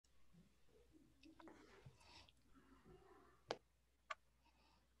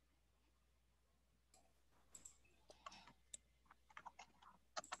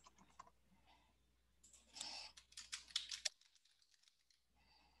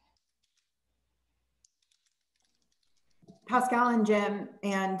Pascal and Jim,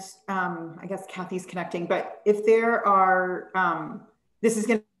 and I guess Kathy's connecting, but if there are, this is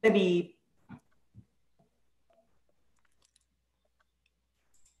going to be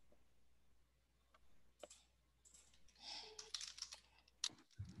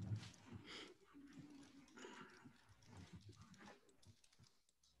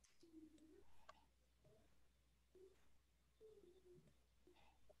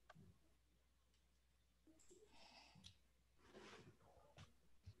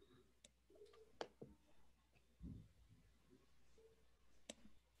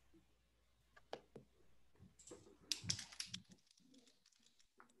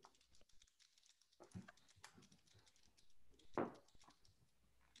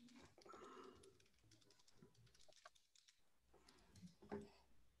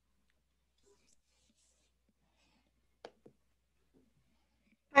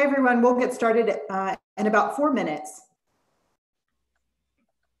Hi, everyone. We'll get started in about 4 minutes.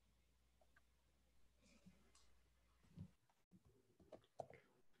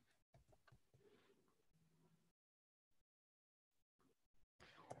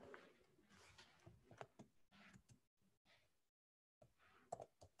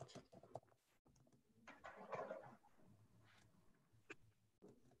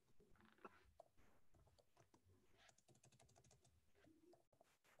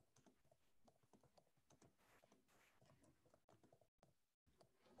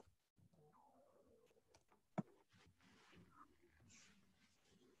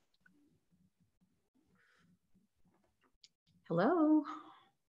 Hello.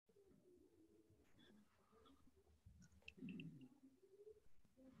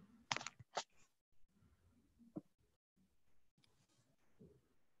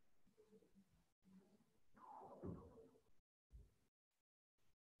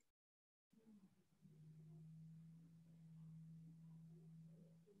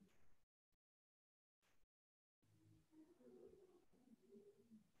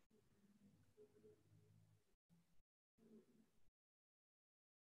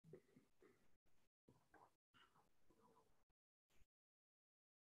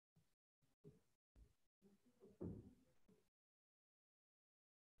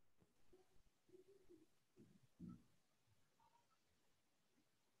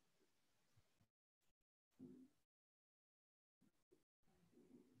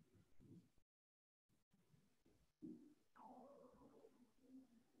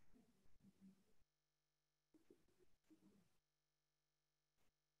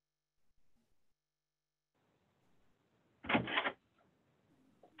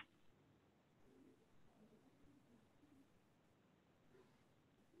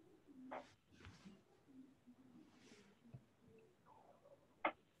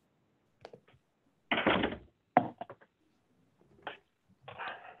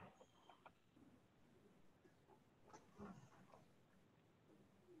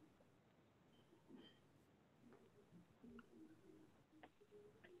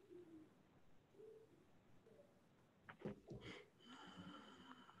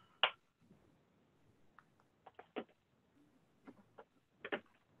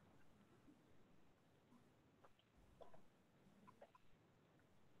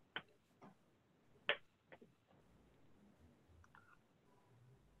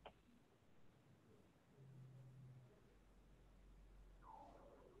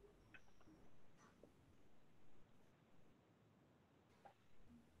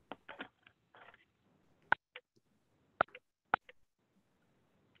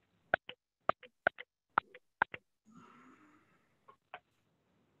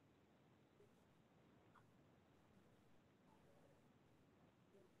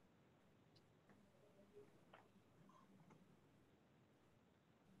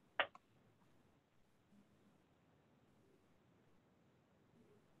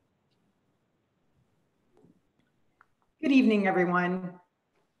 Good evening, everyone.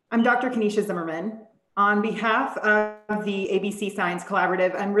 I'm Dr. Kenesha Zimmerman. On behalf of the ABC Science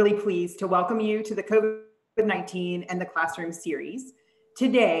Collaborative, I'm really pleased to welcome you to the COVID-19 and the Classroom series.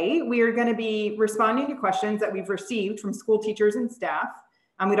 Today, we are going to be responding to questions that we've received from school teachers and staff.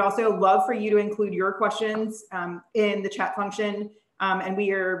 We'd also love for you to include your questions in the chat function, and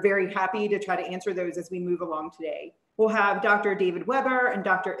we are very happy to try to answer those as we move along today. We'll have Dr. David Weber and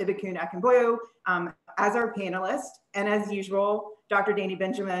Dr. Ibukun Akinboyo as our panelists. And as usual, Dr. Danny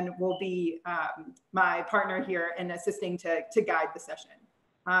Benjamin will be my partner here in assisting to guide the session.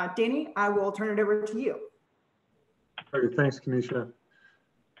 Danny, I will turn it over to you. Great, thanks, Kenesha.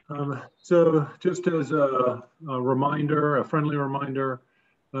 So just as a reminder, a friendly reminder,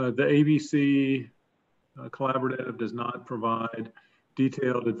 the ABC Collaborative does not provide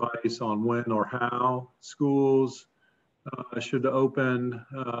detailed advice on when or how schools should open,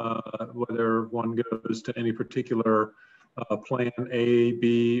 whether one goes to any particular plan A,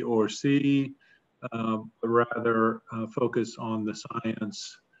 B, or C, but rather focus on the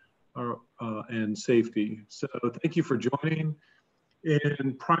science and safety. So thank you for joining.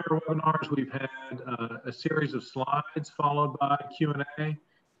 In prior webinars, we've had a series of slides followed by Q&A.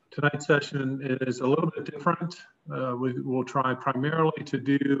 Tonight's session is a little bit different. We will try primarily to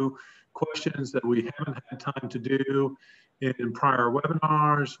do questions that we haven't had time to do in prior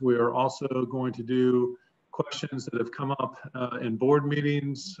webinars. We are also going to do questions that have come up in board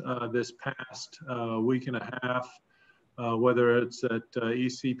meetings this past week and a half, whether it's at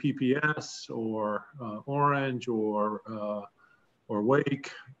ECPPS or Orange or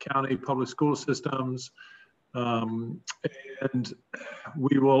Wake County Public School Systems. And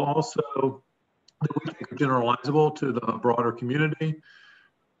we will also, we think, generalizable to the broader community.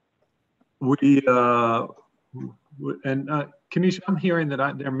 Kanisha, I'm hearing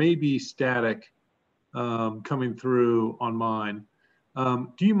that there may be static coming through on mine.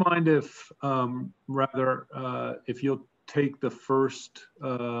 Do you mind if if you'll take the first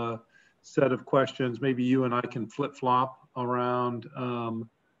set of questions, maybe you and I can flip-flop around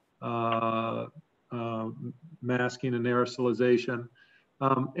masking and aerosolization.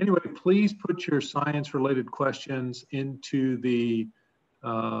 Anyway, please put your science-related questions into the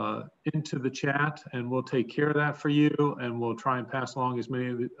chat, and we'll take care of that for you, and we'll try and pass along as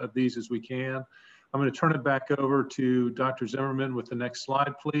many of these as we can. I'm going to turn it back over to Dr. Zimmerman with the next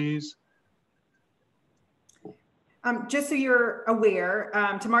slide, please. Just so you're aware,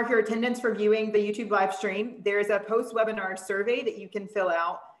 to mark your attendance for viewing the YouTube live stream, there's a post-webinar survey that you can fill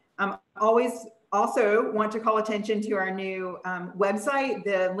out. Always also want to call attention to our new website.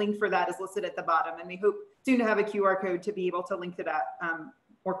 The link for that is listed at the bottom, and we hope soon to have a QR code to be able to link to that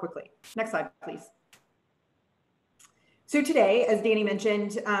more quickly. Next slide, please. So today, as Danny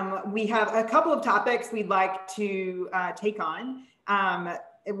mentioned, we have a couple of topics we'd like to take on.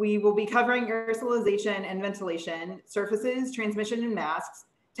 We will be covering aerosolization and ventilation, surfaces, transmission and masks,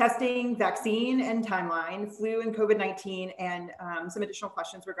 testing, vaccine and timeline, flu and COVID-19, and some additional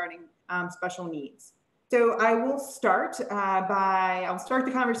questions regarding special needs. So I will start I'll start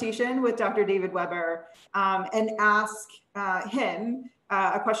the conversation with Dr. David Weber and ask him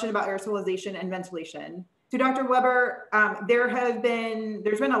a question about aerosolization and ventilation. So Dr. Weber,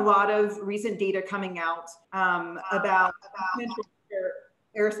 there's been a lot of recent data coming out about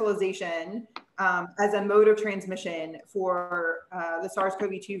aerosolization as a mode of transmission for the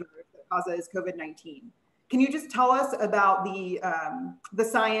SARS-CoV-2 virus that causes COVID-19. Can you just tell us about the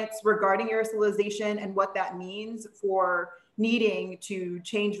science regarding aerosolization and what that means for needing to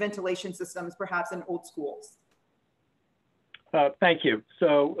change ventilation systems, perhaps in old schools? Thank you.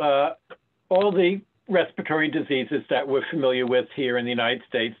 So all the respiratory diseases that we're familiar with here in the United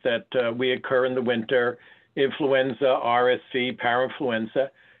States that we occur in the winter, influenza, RSV, parainfluenza,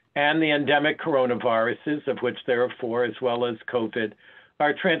 and the endemic coronaviruses, of which there are 4, as well as COVID,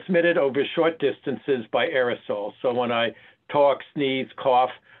 are transmitted over short distances by aerosols. So when I talk, sneeze,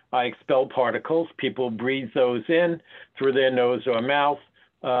 cough, I expel particles. People breathe those in through their nose or mouth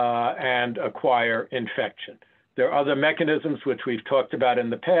and acquire infection. There are other mechanisms which we've talked about in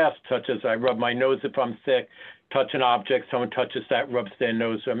the past, such as I rub my nose if I'm sick, touch an object, someone touches that, rubs their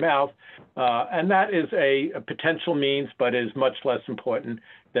nose or mouth. And that is a potential means, but is much less important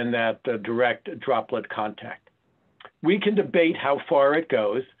than that direct droplet contact. We can debate how far it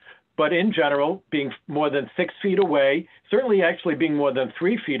goes, but in general, being more than 6 feet away, certainly actually being more than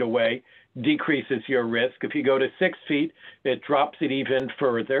 3 feet away, decreases your risk. If you go to 6 feet, it drops it even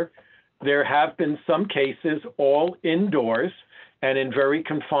further. There have been some cases all indoors and in very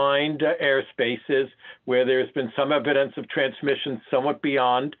confined airspaces where there's been some evidence of transmission somewhat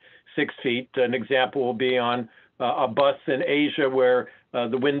beyond 6 feet. An example will be on a bus in Asia where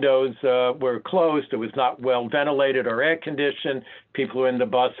the windows were closed. It was not well ventilated or air conditioned. People were in the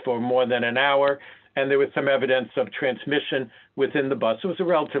bus for more than an hour, and there was some evidence of transmission within the bus. It was a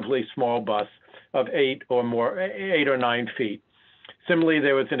relatively small bus of 8 or 9 feet. Similarly,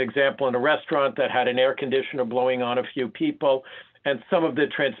 there was an example in a restaurant that had an air conditioner blowing on a few people, and some of the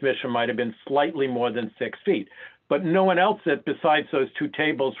transmission might have been slightly more than 6 feet. But no one else, besides those 2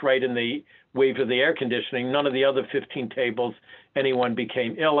 tables right in the wave of the air conditioning, none of the other 15 tables anyone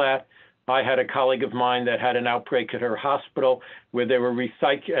became ill at. I had a colleague of mine that had an outbreak at her hospital where they were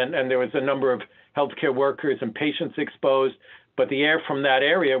recycling, and there was a number of healthcare workers and patients exposed, but the air from that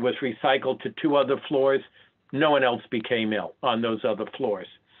area was recycled to 2 other floors. No one else became ill on those other floors.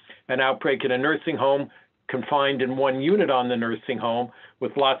 an outbreak in a nursing home confined in one unit on the nursing home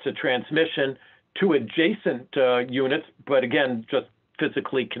with lots of transmission to adjacent units, but again, just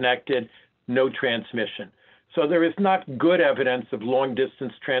physically connected, no transmission. So there is not good evidence of long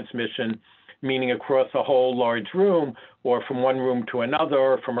distance transmission, meaning across a whole large room or from one room to another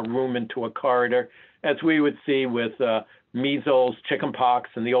or from a room into a corridor, as we would see with measles, chickenpox,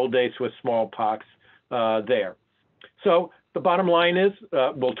 and the old days with smallpox there. So the bottom line is,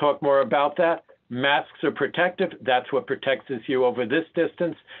 we'll talk more about that. Masks are protective. That's what protects you over this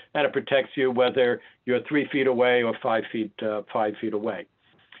distance, and it protects you whether you're 3 feet away or 5 feet away.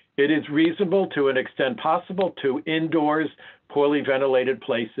 It is reasonable to an extent possible to indoors, poorly ventilated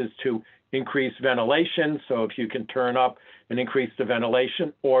places to increase ventilation. So if you can turn up and increase the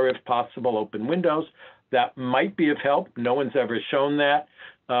ventilation, or if possible, open windows, that might be of help. No one's ever shown that.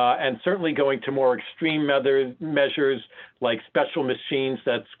 And certainly going to more extreme measures like special machines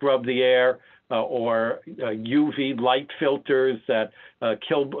that scrub the air or UV light filters that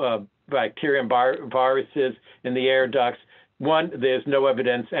kill bacteria and viruses in the air ducts. One, there's no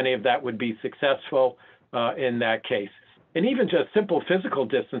evidence any of that would be successful in that case. And even just simple physical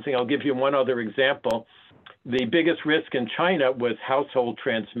distancing, I'll give you one other example. The biggest risk in China was household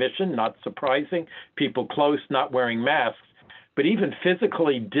transmission, not surprising, people close, not wearing masks. But even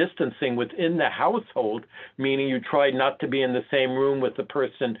physically distancing within the household, meaning you try not to be in the same room with the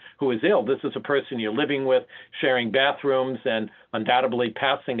person who is ill. This is a person you're living with, sharing bathrooms, and undoubtedly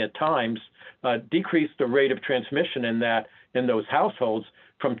passing at times, decreased the rate of transmission in those households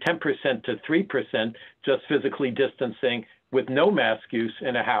from 10% to 3%, just physically distancing with no mask use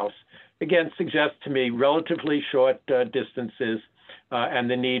in a house. Again, suggests to me relatively short distances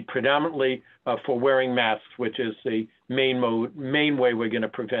and the need predominantly for wearing masks, which is the main way we're going to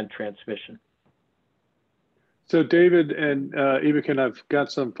prevent transmission. So David and Ibukin, I've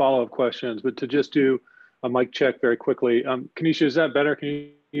got some follow-up questions, but to just do a mic check very quickly. Kanisha, is that better? Can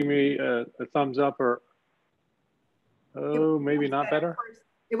you give me a thumbs up or, oh, maybe not better?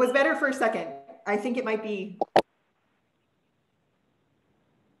 It was better for a second. I think it might be.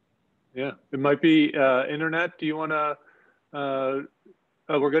 Yeah, it might be internet. Do you want to, oh,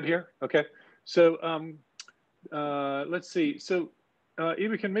 we're good here? Okay. So let's see. So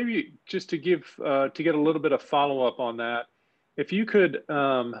Ibukin, maybe just to give, to get a little bit of follow-up on that, if you could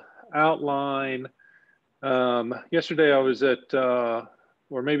outline, yesterday I was at, or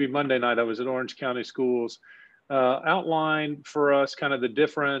maybe Monday night, I was at Orange County Schools, outline for us kind of the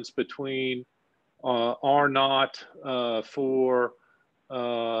difference between R0 for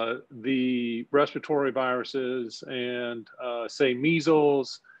the respiratory viruses and say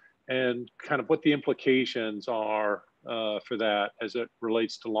measles, and kind of what the implications are for that as it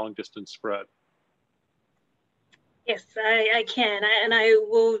relates to long distance spread. Yes, I can, and I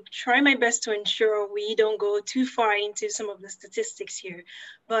will try my best to ensure we don't go too far into some of the statistics here.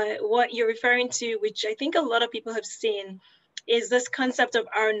 But what you're referring to, which I think a lot of people have seen, is this concept of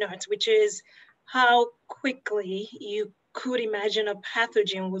R0, which is how quickly you could imagine a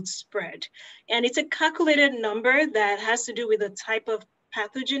pathogen would spread. And it's a calculated number that has to do with the type of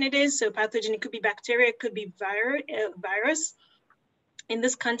pathogen it is. So pathogen, it could be bacteria, it could be virus. In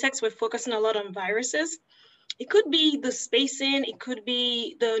this context, we're focusing a lot on viruses. It could be the spacing, it could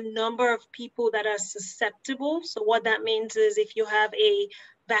be the number of people that are susceptible. So what that means is if you have a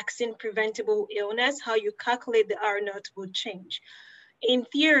vaccine preventable illness, how you calculate the R0 will change. In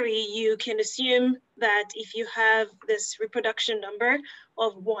theory, you can assume that if you have this reproduction number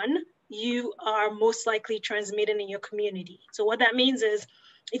of 1, you are most likely transmitting in your community. So what that means is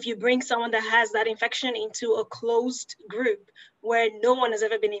if you bring someone that has that infection into a closed group where no one has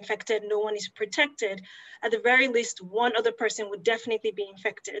ever been infected, no one is protected, at the very least, one other person would definitely be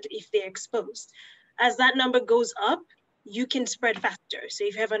infected if they're exposed. As that number goes up, you can spread faster. So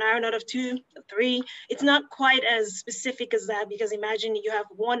if you have an R0 of 2, 3, it's not quite as specific as that, because imagine you have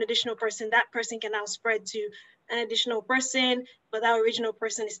one additional person, that person can now spread to an additional person, but that original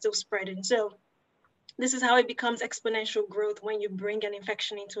person is still spreading. So this is how it becomes exponential growth when you bring an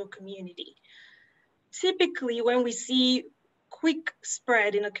infection into a community. Typically, when we see quick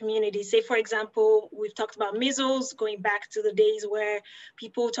spread in a community, say for example, we've talked about measles, going back to the days where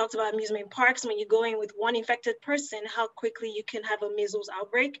people talked about amusement parks, when you go in with one infected person, how quickly you can have a measles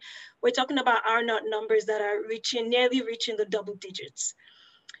outbreak. We're talking about R0 numbers that are nearly reaching the double digits.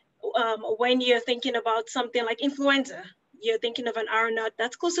 When you're thinking about something like influenza, you're thinking of an R0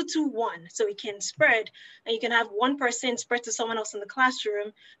 that's closer to 1, so it can spread, and you can have one person spread to someone else in the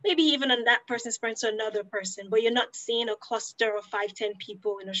classroom, maybe even that person spread to another person, but you're not seeing a cluster of 5, 10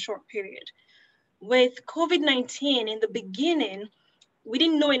 people in a short period. With COVID-19, in the beginning, we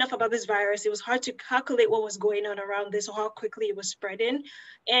didn't know enough about this virus. It was hard to calculate what was going on around this or how quickly it was spreading.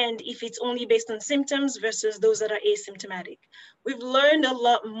 And if it's only based on symptoms versus those that are asymptomatic. We've learned a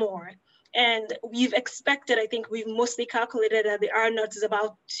lot more. And we've expected, I think we've mostly calculated that the R naught is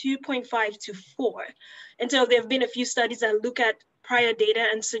about 2.5 to 4. And so there have been a few studies that look at prior data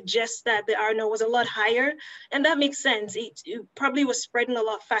and suggest that the R naught was a lot higher. And that makes sense. It probably was spreading a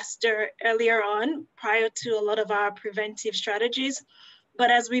lot faster earlier on prior to a lot of our preventive strategies.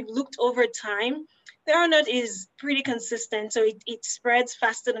 But as we've looked over time, the R naught is pretty consistent. So it spreads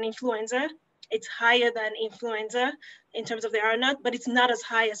faster than influenza. It's higher than influenza in terms of the R naught, but it's not as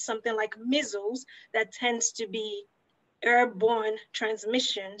high as something like measles that tends to be airborne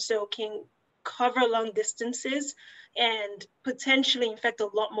transmission. So can cover long distances and potentially infect a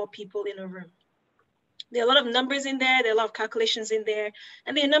lot more people in a room. There are a lot of numbers in there, there are a lot of calculations in there,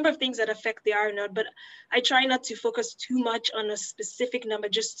 and there are a number of things that affect the R naught, but I try not to focus too much on a specific number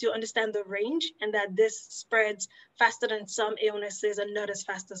just to understand the range and that this spreads faster than some illnesses and not as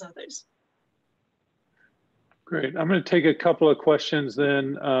fast as others. Great. I'm going to take a couple of questions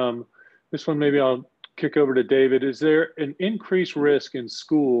then. This one, maybe I'll kick over to David. Is there an increased risk in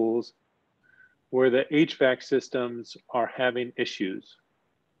schools where the HVAC systems are having issues?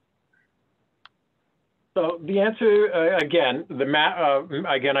 So the answer, again,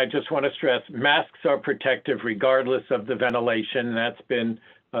 I just want to stress, masks are protective regardless of the ventilation. That's been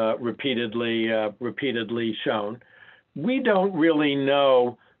repeatedly shown. We don't really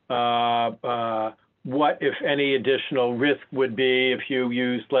know what, if any, additional risk would be if you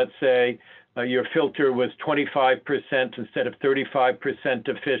used, let's say, your filter was 25% instead of 35%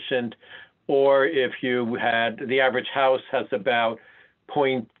 efficient, or if you had, the average house has about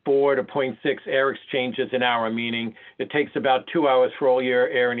 0.4 to 0.6 air exchanges an hour, meaning it takes about 2 hours for all your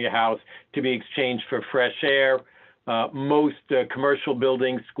air in your house to be exchanged for fresh air. Most commercial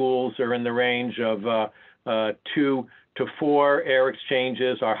buildings, schools are in the range of 2 to 4 air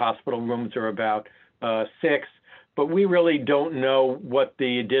exchanges. Our hospital rooms are about 6, but we really don't know what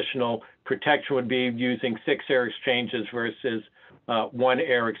the additional protection would be using 6 air exchanges versus 1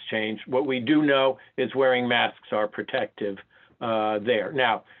 air exchange. What we do know is wearing masks are protective there.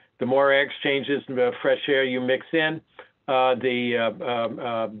 Now, the more air exchanges and fresh air you mix in,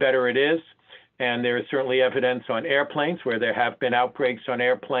 the better it is. And there is certainly evidence on airplanes where there have been outbreaks on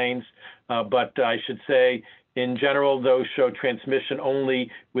airplanes, but I should say, in general, those show transmission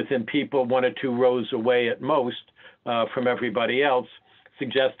only within people 1 or 2 rows away at most from everybody else,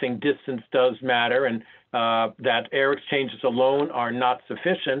 suggesting distance does matter, and that air exchanges alone are not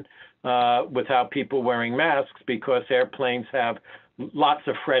sufficient without people wearing masks, because airplanes have lots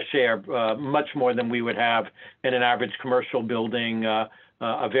of fresh air, much more than we would have in an average commercial building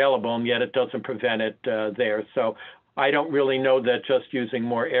available, and yet it doesn't prevent it there. So I don't really know that just using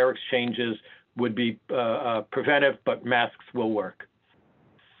more air exchanges would be preventive, but masks will work.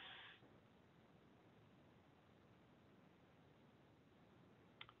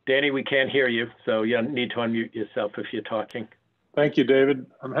 Danny, we can't hear you, so you need to unmute yourself if you're talking. Thank you, David.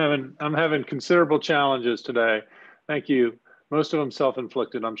 I'm having considerable challenges today. Thank you. Most of them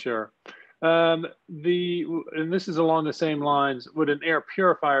self-inflicted, I'm sure. And this is along the same lines. Would an air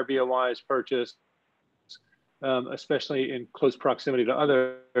purifier be a wise purchase, especially in close proximity to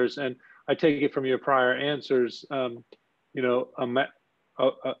others? And I take it from your prior answers, you know,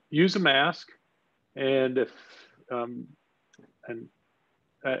 use a mask, and if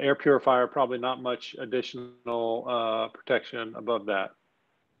air purifier, probably not much additional protection above that.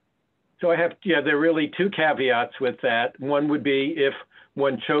 So there are really 2 caveats with that. One would be if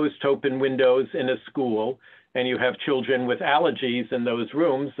one chose to open windows in a school and you have children with allergies in those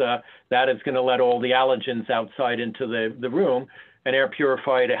rooms, that is going to let all the allergens outside into the room. An air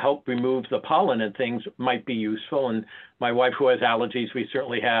purifier to help remove the pollen and things might be useful. And my wife, who has allergies, we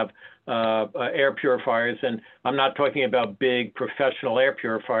certainly have air purifiers. And I'm not talking about big professional air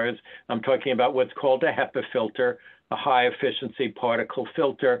purifiers. I'm talking about what's called a HEPA filter, a high efficiency particle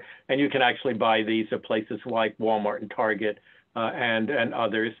filter. And you can actually buy these at places like Walmart and Target and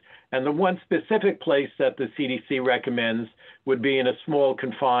others. And the one specific place that the CDC recommends would be in a small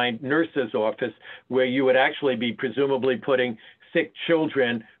confined nurse's office, where you would actually be presumably putting sick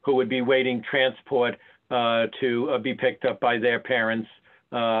children who would be waiting transport to be picked up by their parents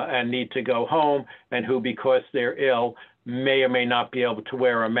and need to go home, and who, because they're ill, may or may not be able to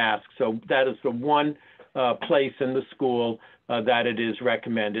wear a mask. So that is the one place in the school that it is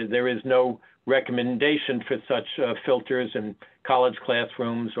recommended. There is no recommendation for such filters in college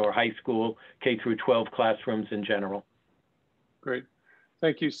classrooms or high school K through 12 classrooms in general. Great,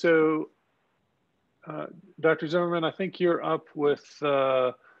 thank you. So Dr. Zimmerman, I think you're up with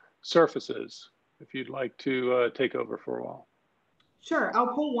surfaces, if you'd like to take over for a while. Sure, I'll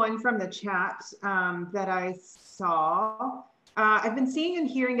pull one from the chat that I saw. I've been seeing and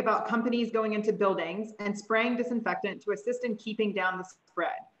hearing about companies going into buildings and spraying disinfectant to assist in keeping down the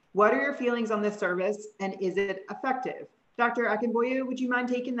spread. What are your feelings on this service, and is it effective? Dr. Akinboye, would you mind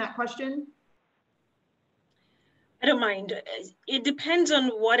taking that question? I don't mind. It depends on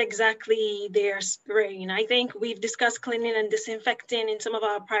what exactly they're spraying. I think we've discussed cleaning and disinfecting in some of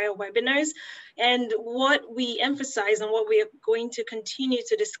our prior webinars. And what we emphasize and what we are going to continue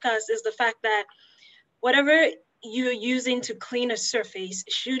to discuss is the fact that whatever you're using to clean a surface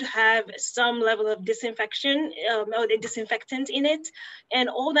should have some level of disinfection or the disinfectant in it. And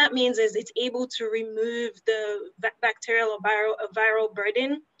all that means is it's able to remove the bacterial or viral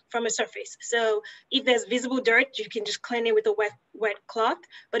burden from a surface. So if there's visible dirt, you can just clean it with a wet cloth.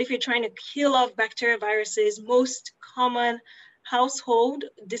 But if you're trying to kill off bacteria, viruses, most common household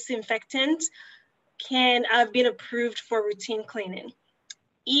disinfectants have been approved for routine cleaning.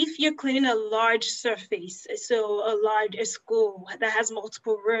 If you're cleaning a large surface, so a school that has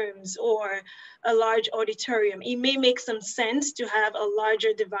multiple rooms or a large auditorium, it may make some sense to have a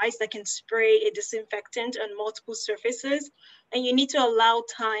larger device that can spray a disinfectant on multiple surfaces. And you need to allow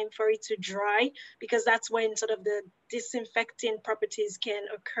time for it to dry, because that's when sort of the disinfecting properties can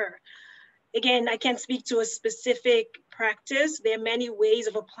occur. Again, I can't speak to a specific practice. There are many ways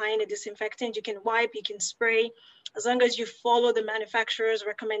of applying a disinfectant. You can wipe, you can spray, as long as you follow the manufacturer's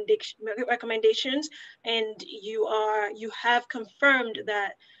recommendations and you have confirmed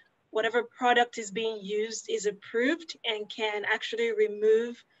that whatever product is being used is approved and can actually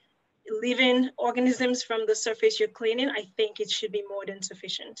remove living organisms from the surface you're cleaning, I think it should be more than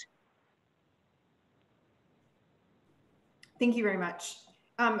sufficient. Thank you very much.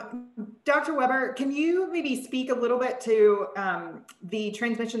 Dr. Weber, can you maybe speak a little bit to the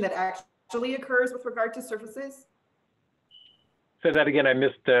transmission that actually occurs with regard to surfaces? Say that again, I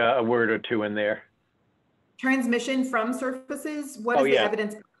missed a word or two in there. Transmission from surfaces, what is the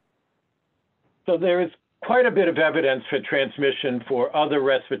evidence? So there is quite a bit of evidence for transmission for other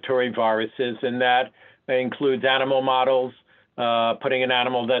respiratory viruses, and that includes animal models, putting an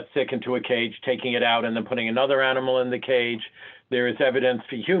animal that's sick into a cage, taking it out, and then putting another animal in the cage. There is evidence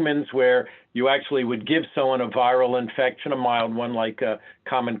for humans where you actually would give someone a viral infection, a mild one like a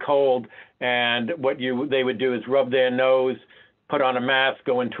common cold, and what they would do is rub their nose, put on a mask,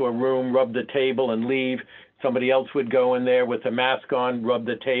 go into a room, rub the table, and leave. Somebody else would go in there with a mask on, rub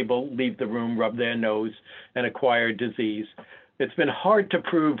the table, leave the room, rub their nose, and acquire disease. It's been hard to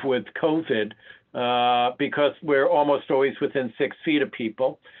prove with COVID because we're almost always within 6 feet of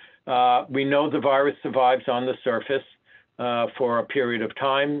people. We know the virus survives on the surface for a period of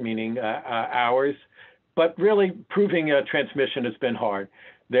time, meaning hours, but really proving transmission has been hard.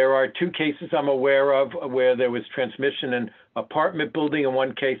 There are 2 cases I'm aware of where there was transmission in apartment building in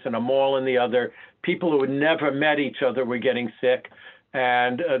one case and a mall in the other. People who had never met each other were getting sick,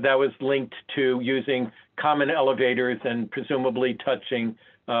 and that was linked to using common elevators and presumably touching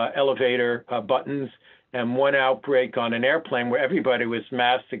elevator buttons. And one outbreak on an airplane where everybody was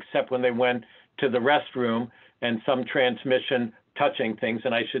masked except when they went to the restroom, and some transmission touching things.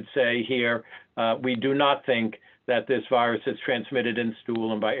 And I should say here, we do not think that this virus is transmitted in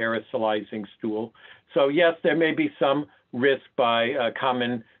stool and by aerosolizing stool. So yes, there may be some risk by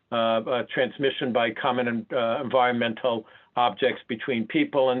common transmission by common environmental objects between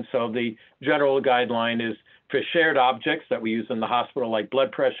people. And so the general guideline is for shared objects that we use in the hospital, like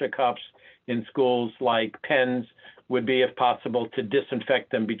blood pressure cuffs, in schools like pens, would be, if possible, to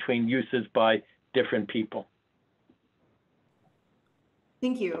disinfect them between uses by different people.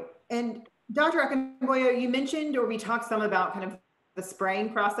 Thank you. And Dr. Akinboye, you mentioned, or we talked some about kind of the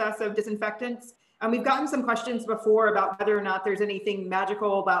spraying process of disinfectants. We've gotten some questions before about whether or not there's anything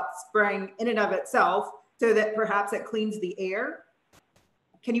magical about spraying in and of itself so that perhaps it cleans the air.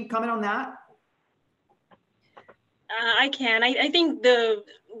 Can you comment on that? I can. I think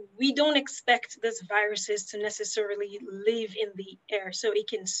we don't expect this viruses to necessarily live in the air, so it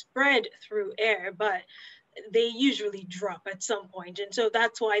can spread through air, but they usually drop at some point. And so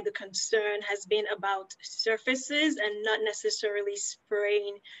that's why the concern has been about surfaces and not necessarily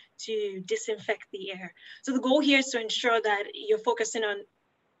spraying to disinfect the air. So the goal here is to ensure that you're focusing on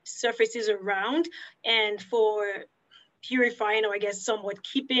surfaces around, and for purifying, or I guess somewhat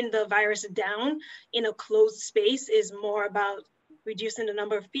keeping the virus down in a closed space, is more about reducing the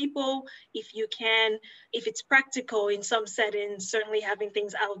number of people, if you can, if it's practical in some settings, certainly having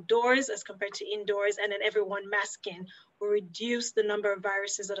things outdoors as compared to indoors, and then everyone masking will reduce the number of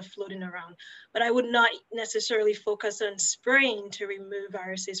viruses that are floating around. But I would not necessarily focus on spraying to remove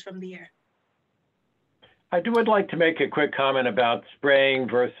viruses from the air. Would like to make a quick comment about spraying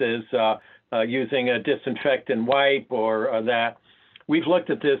versus using a disinfectant wipe or that. We've looked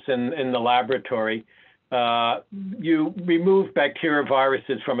at this in the laboratory. You remove bacteria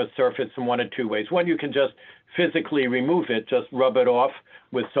viruses from a surface in one of two ways. One, you can just physically remove it, just rub it off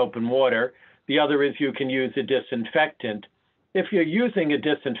with soap and water. The other is you can use a disinfectant. If you're using a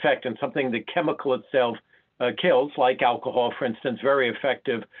disinfectant, something the chemical itself kills, like alcohol, for instance, very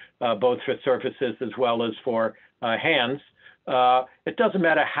effective both for surfaces as well as for hands. It doesn't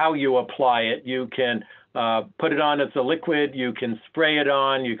matter how you apply it. You can put it on as a liquid, you can spray it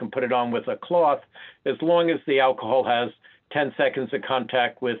on, you can put it on with a cloth. As long as the alcohol has 10 seconds of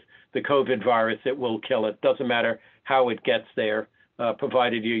contact with the COVID virus, it will kill it. Doesn't matter how it gets there,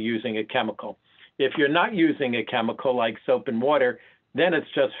 provided you're using a chemical. If you're not using a chemical like soap and water, then it's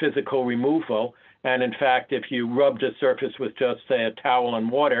just physical removal. And in fact, if you rubbed a surface with just, say, a towel and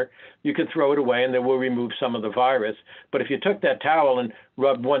water, you can throw it away and it will remove some of the virus. But if you took that towel and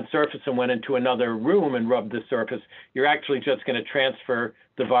rubbed one surface and went into another room and rubbed the surface, you're actually just going to transfer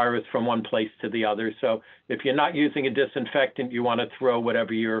the virus from one place to the other. So if you're not using a disinfectant, you want to throw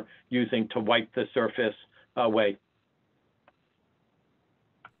whatever you're using to wipe the surface away.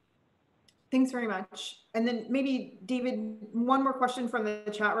 Thanks very much. And then maybe, David, one more question from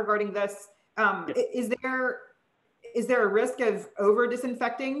the chat regarding this. Is there a risk of over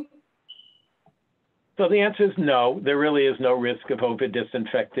disinfecting? So the answer is no. There really is no risk of over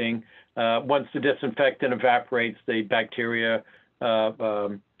disinfecting. Once the disinfectant evaporates, the bacteria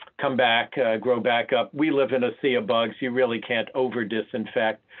come back, grow back up. We live in a sea of bugs. You really can't over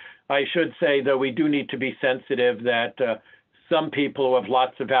disinfect. I should say, though, we do need to be sensitive that some people who have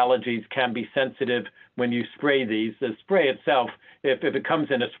lots of allergies can be sensitive when you spray these. The spray itself, if it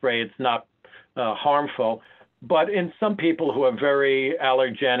comes in a spray, it's not harmful. But in some people who are very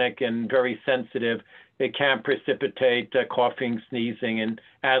allergenic and very sensitive, it can precipitate coughing, sneezing, and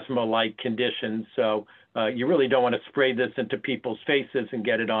asthma-like conditions. So you really don't want to spray this into people's faces and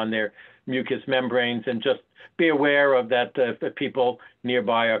get it on their mucous membranes. And just be aware of that if people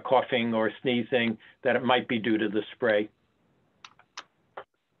nearby are coughing or sneezing, that it might be due to the spray.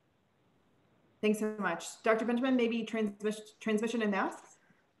 Thanks so much. Dr. Benjamin, maybe transmission and masks?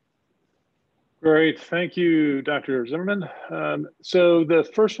 Great, thank you, Dr. Zimmerman. So the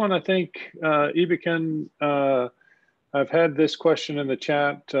first one, I think, Ibekin, I've had this question in the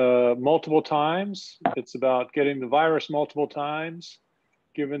chat multiple times. It's about getting the virus multiple times.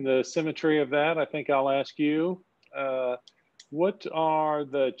 Given the symmetry of that, I think I'll ask you, what are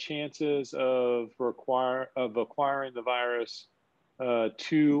the chances of acquiring the virus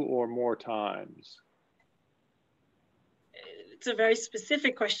 2 or more times? It's a very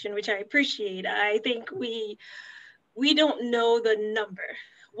specific question, which I appreciate. I think we don't know the number.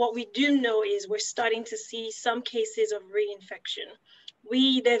 What we do know is we're starting to see some cases of reinfection.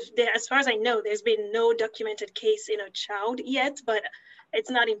 As far as I know, there's been no documented case in a child yet, but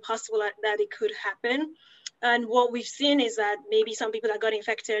it's not impossible that it could happen. And what we've seen is that maybe some people that got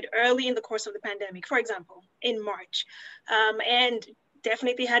infected early in the course of the pandemic, for example, in March, and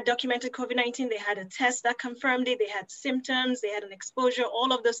definitely had documented COVID-19. They had a test that confirmed it. They had symptoms. They had an exposure.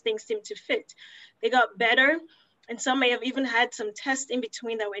 All of those things seem to fit. They got better. And some may have even had some tests in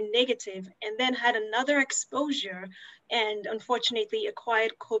between that were negative and then had another exposure and unfortunately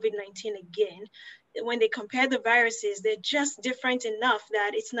acquired COVID-19 again. When they compare the viruses, they're just different enough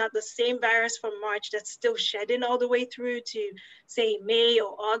that it's not the same virus from March that's still shedding all the way through to, say, May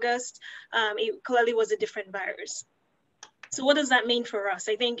or August. It clearly was a different virus. So what does that mean for us?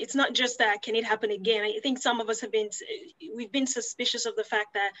 I think it's not just that, can it happen again? I think some of us we've been suspicious of the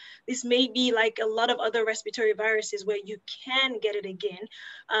fact that this may be like a lot of other respiratory viruses where you can get it again,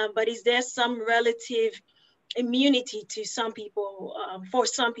 but is there some relative immunity to some people, for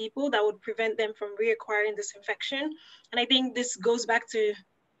some people, that would prevent them from reacquiring this infection? And I think this goes back to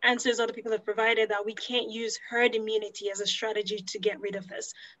answers other people have provided, that we can't use herd immunity as a strategy to get rid of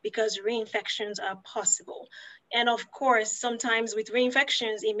this because reinfections are possible. And of course, sometimes with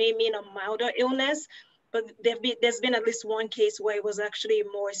reinfections, it may mean a milder illness, but there's been at least one case where it was actually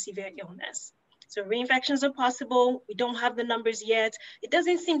a more severe illness. So reinfections are possible. We don't have the numbers yet. It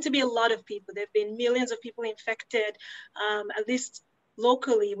doesn't seem to be a lot of people. There have been millions of people infected. At least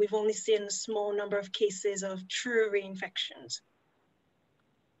locally, we've only seen a small number of cases of true reinfections.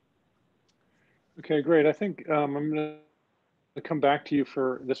 Okay, great. I think I'm going to to come back to you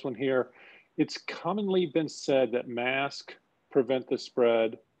for this one here. It's commonly been said that masks prevent the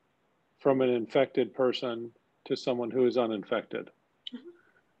spread from an infected person to someone who is uninfected.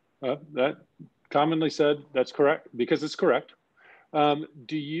 That commonly said, that's correct, because it's correct.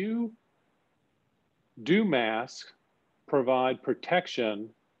 Do masks provide protection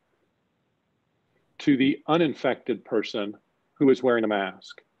to the uninfected person who is wearing a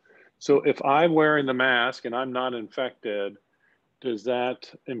mask? So if I'm wearing the mask and I'm not infected, does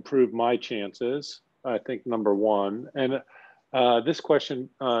that improve my chances? I think number one. And this question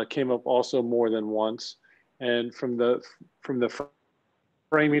came up also more than once. And from the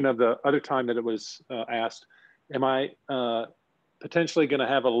framing of the other time that it was asked, am I potentially going to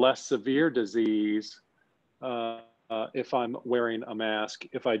have a less severe disease if I'm wearing a mask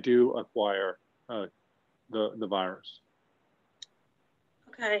if I do acquire the virus?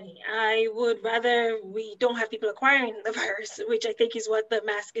 Okay, I would rather we don't have people acquiring the virus, which I think is what the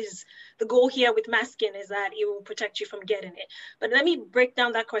mask is. The goal here with masking is that it will protect you from getting it. But let me break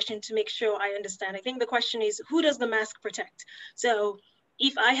down that question to make sure I understand. I think the question is, who does the mask protect? So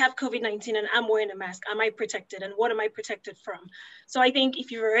if I have COVID-19 and I'm wearing a mask, am I protected? And what am I protected from? So I think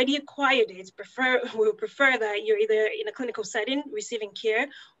if you've already acquired it, we'll prefer that you're either in a clinical setting receiving care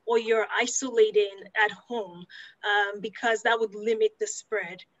or you're isolating at home because that would limit the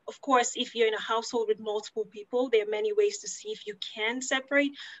spread. Of course, if you're in a household with multiple people, there are many ways to see if you can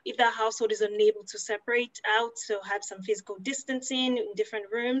separate. If that household is unable to separate out, so have some physical distancing in different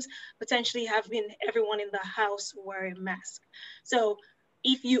rooms, potentially having everyone in the house wear a mask. So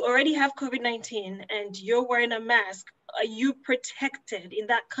if you already have COVID-19 and you're wearing a mask, are you protected? In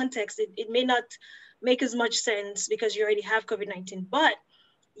that context, it may not make as much sense because you already have COVID-19, but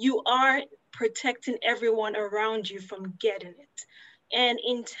you are protecting everyone around you from getting it. And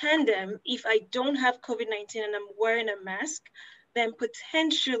in tandem, if I don't have COVID-19 and I'm wearing a mask, then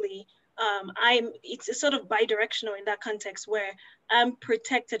potentially it's a sort of bidirectional in that context where I'm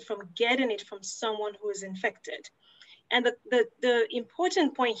protected from getting it from someone who is infected. And the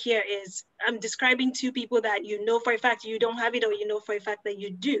important point here is I'm describing two people that you know for a fact you don't have it or you know for a fact that you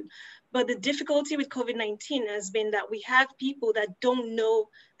do. But the difficulty with COVID-19 has been that we have people that don't know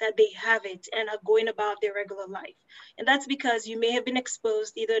that they have it and are going about their regular life. And that's because you may have been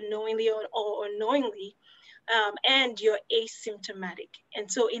exposed either knowingly or unknowingly, and you're asymptomatic.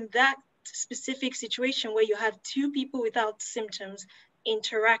 And so in that specific situation where you have two people without symptoms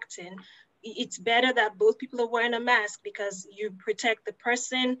interacting, it's better that both people are wearing a mask because you protect the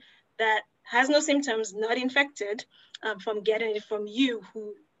person that has no symptoms, not infected, from getting it from you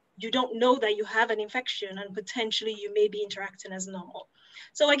who you don't know that you have an infection and potentially you may be interacting as normal.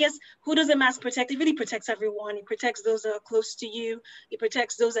 So I guess who does a mask protect? It really protects everyone. It protects those that are close to you. It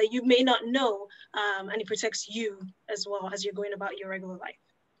protects those that you may not know, and it protects you as well as you're going about your regular life.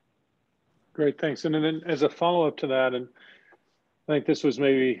 Great, thanks. And then as a follow-up to that, and I think this was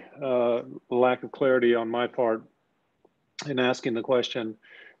maybe a lack of clarity on my part in asking the question.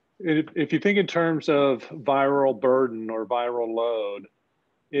 If you think in terms of viral burden or viral load,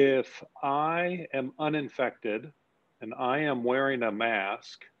 if I am uninfected and I am wearing a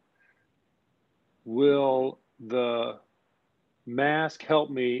mask, will the mask help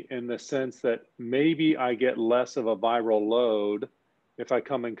me in the sense that maybe I get less of a viral load if I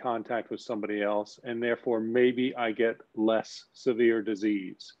come in contact with somebody else, and therefore maybe I get less severe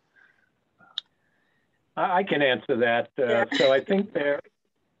disease? I can answer that. So I think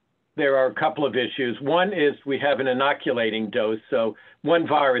there are a couple of issues. One is we have an inoculating dose. So one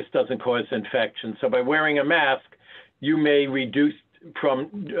virus doesn't cause infection. So by wearing a mask, you may reduce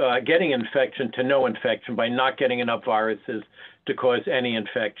from getting infection to no infection by not getting enough viruses to cause any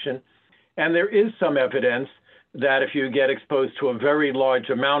infection. And there is some evidence that if you get exposed to a very large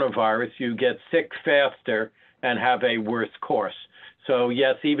amount of virus, you get sick faster and have a worse course. So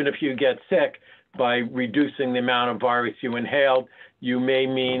yes, even if you get sick, by reducing the amount of virus you inhaled, you may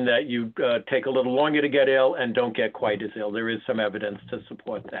mean that you take a little longer to get ill and don't get quite as ill. There is some evidence to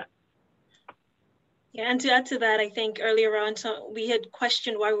support that. Yeah, and to add to that, I think earlier on, we had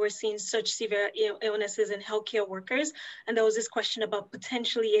questioned why we're seeing such severe illnesses in healthcare workers. And there was this question about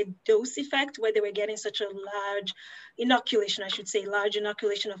potentially a dose effect, where they were getting such a large inoculation, I should say, large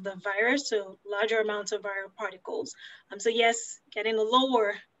inoculation of the virus, so larger amounts of viral particles. So yes, getting a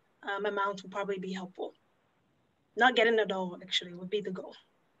lower amount would probably be helpful. Not getting it all, actually, would be the goal.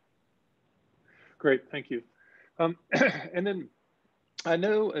 Great, thank you. And then I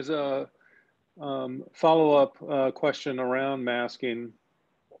know as a follow-up question around masking,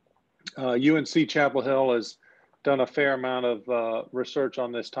 UNC Chapel Hill has done a fair amount of research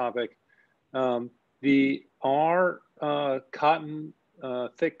on this topic. Are cotton,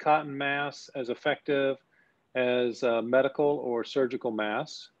 thick cotton masks as effective as medical or surgical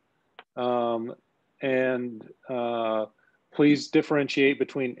masks? Please differentiate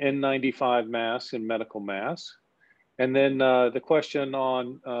between N95 masks and medical masks. And then the question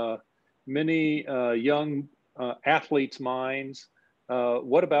on many young athletes' minds,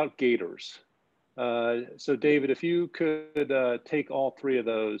 what about gaiters? So David, if you could take all three of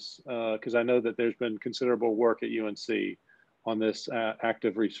those, because I know that there's been considerable work at UNC on this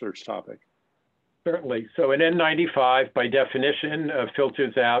active research topic. Certainly. So an N95, by definition,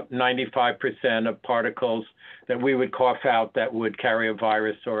 filters out 95% of particles that we would cough out that would carry a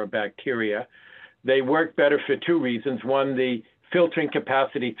virus or a bacteria. They work better for two reasons. One, the filtering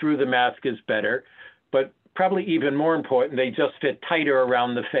capacity through the mask is better, but probably even more important, they just fit tighter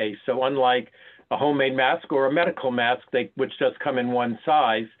around the face. So unlike a homemade mask or a medical mask, which just come in one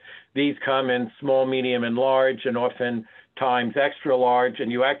size, these come in small, medium, and large, and oftentimes extra large,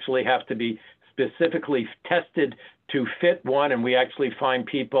 and you actually have to be specifically tested to fit one, and we actually find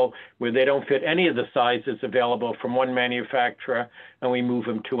people where they don't fit any of the sizes available from one manufacturer, and we move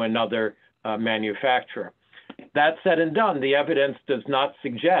them to another manufacturer. That said and done, the evidence does not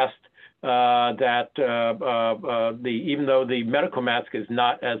suggest that even though the medical mask is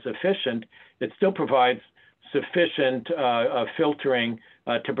not as efficient, it still provides sufficient filtering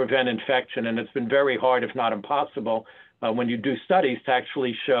to prevent infection, and it's been very hard, if not impossible, when you do studies to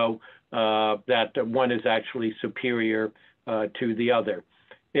actually show that one is actually superior to the other.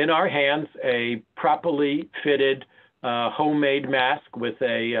 In our hands, a properly fitted homemade mask with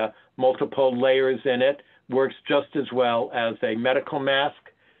multiple layers in it works just as well as a medical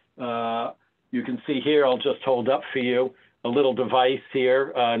mask. You can see here, I'll just hold up for you a little device here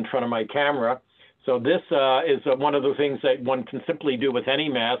in front of my camera. So this is one of the things that one can simply do with any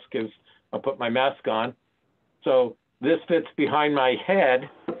mask is I'll put my mask on. So this fits behind my head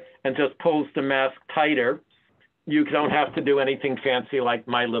and just pulls the mask tighter. You don't have to do anything fancy like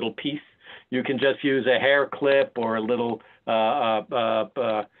my little piece. You can just use a hair clip or a little,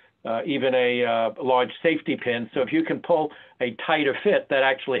 even a large safety pin. So if you can pull a tighter fit, that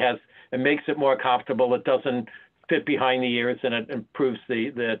actually it makes it more comfortable. It doesn't fit behind the ears and it improves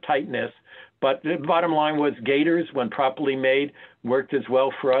the tightness. But the bottom line was gaiters, when properly made, worked as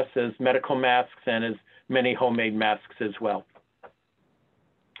well for us as medical masks and as many homemade masks as well.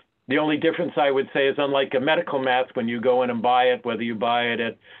 The only difference I would say is, unlike a medical mask, when you go in and buy it, whether you buy it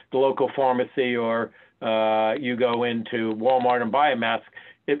at the local pharmacy or you go into Walmart and buy a mask,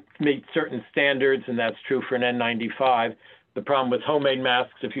 it meets certain standards, and that's true for an N95. The problem with homemade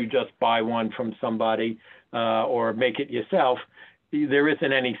masks, if you just buy one from somebody or make it yourself, there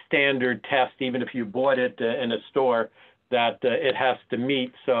isn't any standard test, even if you bought it in a store, that it has to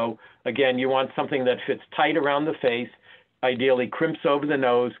meet. So again, you want something that fits tight around the face, ideally crimps over the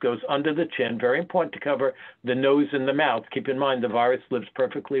nose, goes under the chin. Very important to cover the nose and the mouth. Keep in mind the virus lives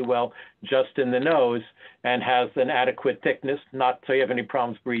perfectly well just in the nose and has an adequate thickness, not so you have any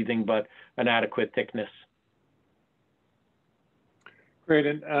problems breathing, but an adequate thickness. Great,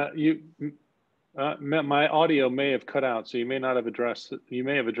 and my audio may have cut out, so you may not have addressed. You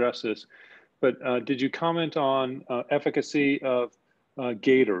may have addressed this, but did you comment on efficacy of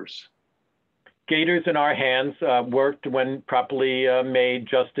gaiters? Gaiters in our hands worked when properly made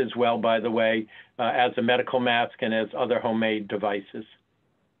just as well, by the way, as a medical mask and as other homemade devices.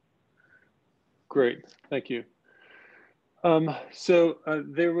 Great, thank you. So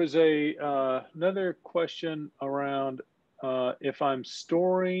there was another question around if I'm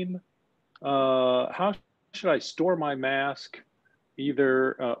storing, how should I store my mask,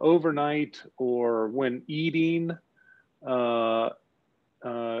 either overnight or when eating?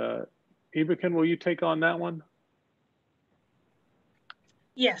 Ibrahim, will you take on that one?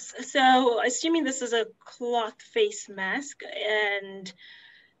 Yes, so assuming this is a cloth face mask, and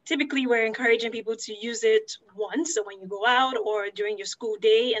typically we're encouraging people to use it once, so when you go out or during your school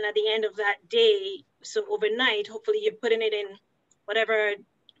day, and at the end of that day, so overnight, hopefully you're putting it in whatever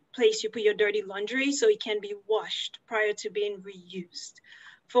place you put your dirty laundry so it can be washed prior to being reused.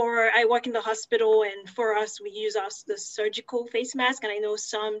 I work in the hospital, and for us, we use the surgical face mask. And I know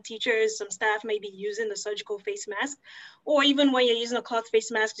some teachers, some staff may be using the surgical face mask, or even when you're using a cloth face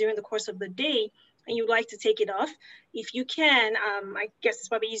mask during the course of the day and you'd like to take it off, if you can, I guess it's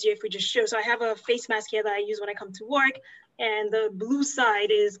probably easier if we just show. So I have a face mask here that I use when I come to work, and the blue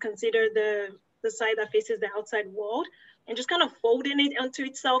side is considered the side that faces the outside world, and just kind of folding it onto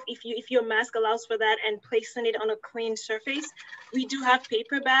itself if your mask allows for that, and placing it on a clean surface. We do have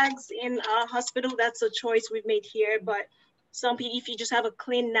paper bags in our hospital. That's a choice we've made here, but Some people, if you just have a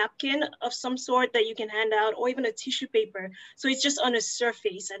clean napkin of some sort that you can hand out, or even a tissue paper, so it's just on a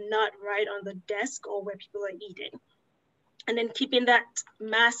surface and not right on the desk or where people are eating. And then keeping that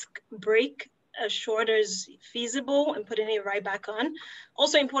mask break as short as feasible and putting it right back on.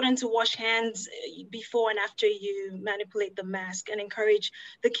 Also important to wash hands before and after you manipulate the mask, and encourage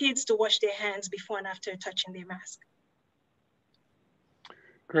the kids to wash their hands before and after touching their mask.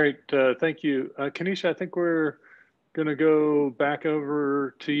 Great, thank you. Kenisha, I think we're gonna go back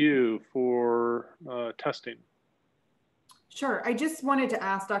over to you for testing. Sure, I just wanted to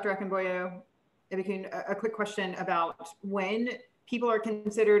ask Dr. Akinboye a quick question about when people are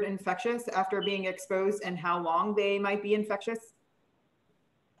considered infectious after being exposed and how long they might be infectious?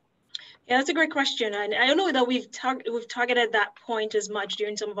 Yeah, that's a great question. And I don't know that we've targeted that point as much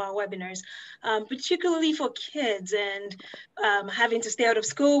during some of our webinars, particularly for kids and having to stay out of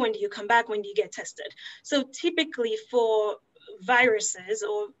school. When do you come back? When do you get tested? So typically for viruses,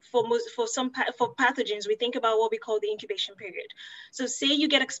 or for pathogens, we think about what we call the incubation period. So say you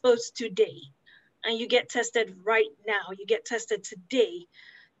get exposed today and you get tested right now, you get tested today,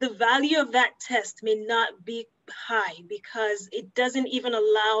 the value of that test may not be high because it doesn't even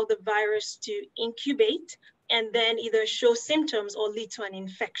allow the virus to incubate and then either show symptoms or lead to an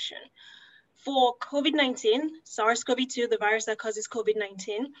infection. For COVID-19, SARS-CoV-2, the virus that causes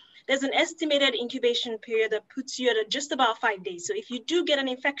COVID-19, there's an estimated incubation period that puts you at just about 5 days. So if you do get an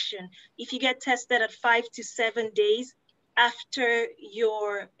infection, if you get tested at 5 to 7 days after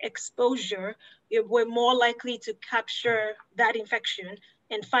your exposure, we're more likely to capture that infection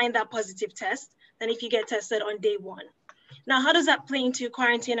and find that positive test than if you get tested on day one. Now, how does that play into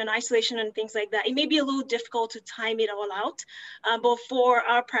quarantine and isolation and things like that? It may be a little difficult to time it all out, but for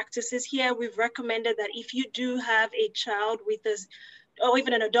our practices here, we've recommended that if you do have a child with this, or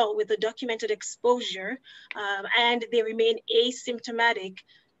even an adult with a documented exposure, and they remain asymptomatic,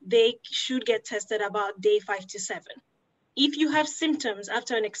 they should get tested about day 5 to 7. If you have symptoms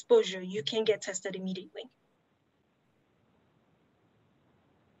after an exposure, you can get tested immediately.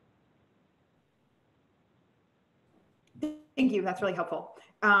 Thank you, that's really helpful.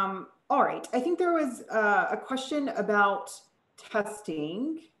 All right, I think there was a question about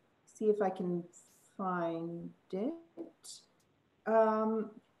testing. See if I can find it.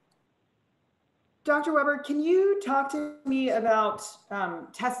 Dr. Weber, can you talk to me about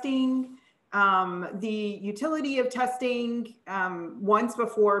testing, the utility of testing once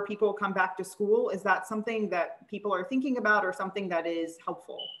before people come back to school? Is that something that people are thinking about or something that is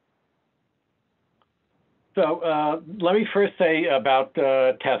helpful? So let me first say about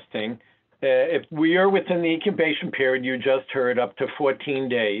testing. If we are within the incubation period, you just heard up to 14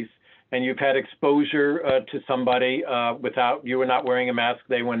 days, and you've had exposure to somebody you were not wearing a mask,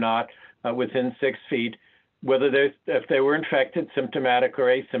 they were not, within 6 feet, whether if they were infected, symptomatic or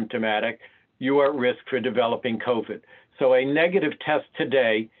asymptomatic, you are at risk for developing COVID. So a negative test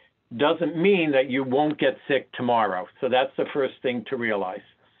today doesn't mean that you won't get sick tomorrow. So that's the first thing to realize.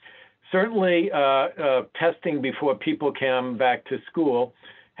 Certainly, testing before people come back to school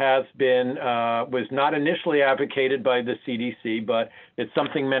was not initially advocated by the CDC, but it's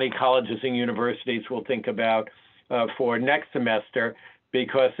something many colleges and universities will think about for next semester,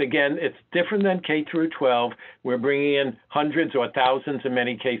 because again, it's different than K through 12. We're bringing in hundreds or thousands in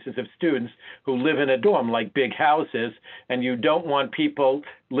many cases of students who live in a dorm, like big houses, and you don't want people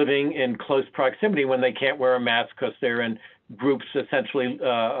living in close proximity when they can't wear a mask because they're in groups essentially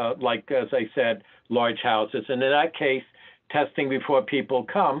like, as I said, large houses. And in that case, testing before people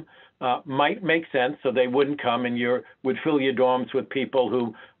come might make sense, so they wouldn't come and you would fill your dorms with people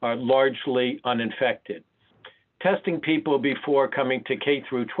who are largely uninfected. Testing people before coming to K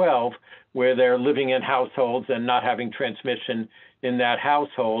through 12, where they're living in households and not having transmission in that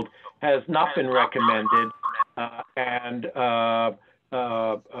household, has not been recommended and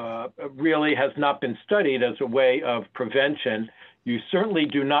really has not been studied as a way of prevention. You certainly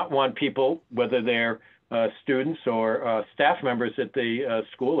do not want people, whether they're students or staff members at the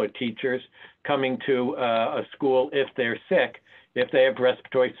school or teachers, coming to a school if they're sick. If they have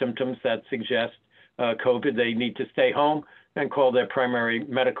respiratory symptoms that suggest COVID, they need to stay home and call their primary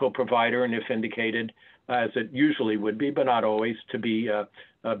medical provider, and if indicated, as it usually would be, but not always, to be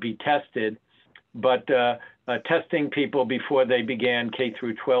tested. But testing people before they began K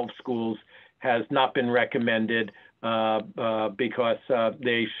through 12 schools has not been recommended because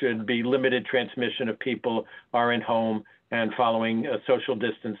they should be limited transmission if people are in home and following social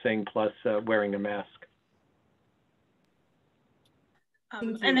distancing plus wearing a mask.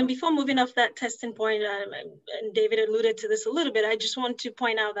 And then before moving off that testing point, and David alluded to this a little bit, I just want to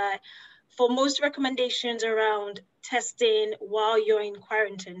point out that for most recommendations around testing while you're in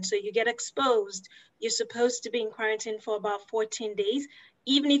quarantine, so you get exposed, you're supposed to be in quarantine for about 14 days.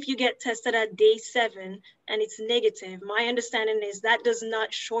 Even if you get tested at day 7 and it's negative, my understanding is that does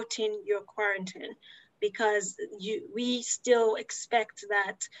not shorten your quarantine, because we still expect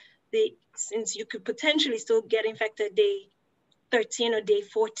that since you could potentially still get infected day 13 or day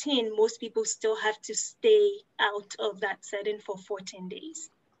 14, most people still have to stay out of that setting for 14 days.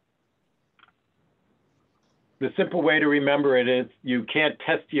 The simple way to remember it is you can't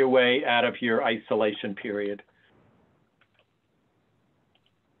test your way out of your isolation period.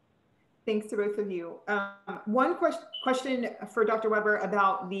 Thanks to both of you. One question for Dr. Weber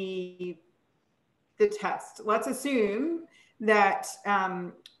about the test. Let's assume that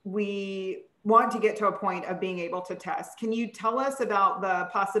we want to get to a point of being able to test. Can you tell us about the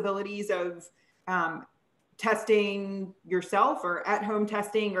possibilities of testing yourself or at-home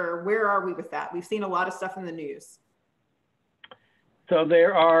testing, or where are we with that? We've seen a lot of stuff in the news. So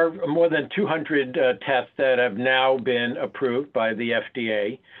there are more than 200 tests that have now been approved by the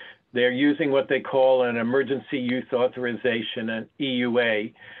FDA. They're using what they call an emergency use authorization, an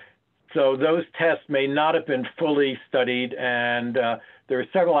EUA. So those tests may not have been fully studied, and there are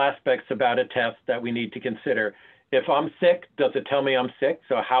several aspects about a test that we need to consider. If I'm sick, does it tell me I'm sick?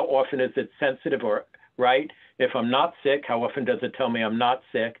 So how often is it sensitive or right? If I'm not sick, how often does it tell me I'm not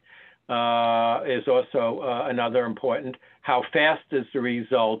sick? Is also another important. How fast is the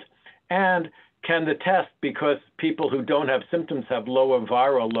result? And can the test, because people who don't have symptoms have lower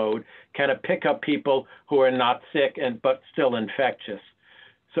viral load, can it pick up people who are not sick but still infectious?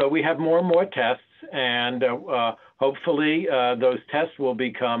 So we have more and more tests, and hopefully those tests will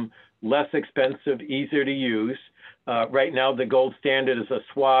become less expensive, easier to use. Right now, the gold standard is a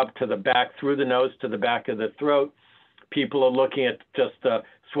swab to the back, through the nose to the back of the throat. People are looking at just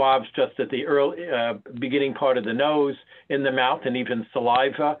swabs just at the early beginning part of the nose, in the mouth, and even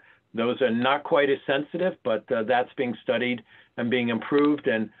saliva. Those are not quite as sensitive, but that's being studied and being improved.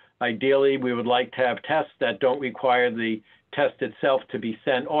 And ideally, we would like to have tests that don't require the test itself to be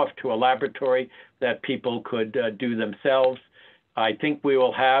sent off to a laboratory, that people could do themselves. I think we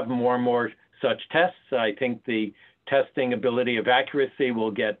will have more and more such tests. I think the testing ability of accuracy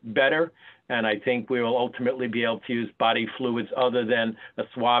will get better, and I think we will ultimately be able to use body fluids other than a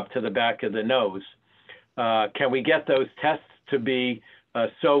swab to the back of the nose. Can we get those tests to be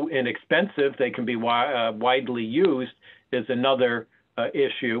so inexpensive they can be widely used is another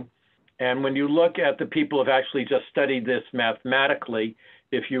issue. And when you look at the people who have actually just studied this mathematically,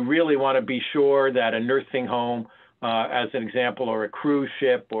 if you really want to be sure that a nursing home, as an example, or a cruise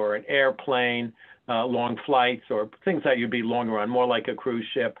ship or an airplane, long flights or things that you'd be longer on, more like a cruise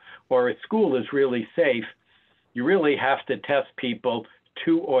ship, or a school is really safe, you really have to test people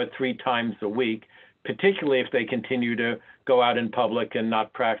 2 or 3 times a week, particularly if they continue to go out in public and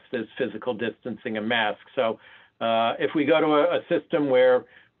not practice physical distancing and masks. So if we go to a system where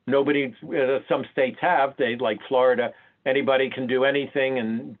nobody, some states have, like Florida, anybody can do anything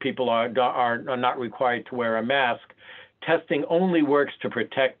and people are not required to wear a mask. Testing only works to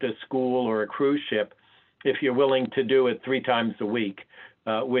protect a school or a cruise ship if you're willing to do it 3 times a week,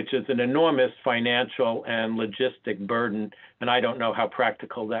 which is an enormous financial and logistic burden, and I don't know how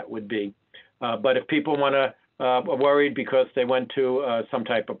practical that would be. But if people are worried because they went to some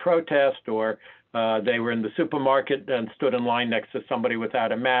type of protest, or they were in the supermarket and stood in line next to somebody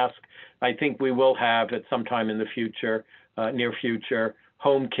without a mask, I think we will have at some time in the future, near future,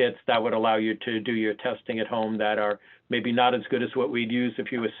 home kits that would allow you to do your testing at home that are maybe not as good as what we'd use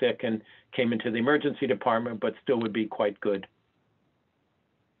if you were sick and came into the emergency department, but still would be quite good.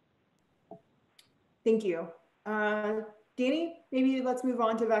 Thank you. Danny, maybe let's move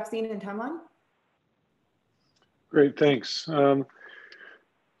on to vaccine and timeline. Great, thanks.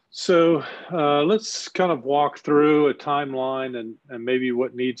 So let's kind of walk through a timeline and maybe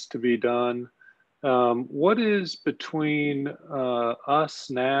what needs to be done. What is between us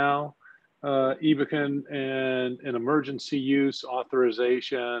now, EBICN, and an emergency use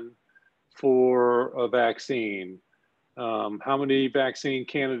authorization for a vaccine? How many vaccine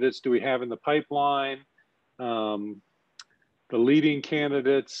candidates do we have in the pipeline? The leading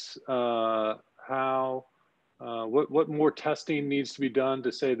candidates, what more testing needs to be done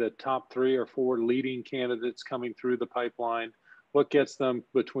to say the top 3 or 4 leading candidates coming through the pipeline? What gets them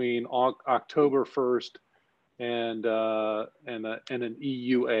between October 1st and an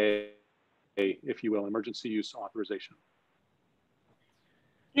EUA, if you will, emergency use authorization?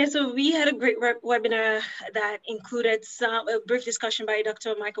 Yeah, so we had a great webinar that included a brief discussion by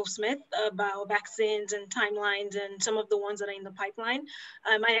Dr. Michael Smith about vaccines and timelines and some of the ones that are in the pipeline.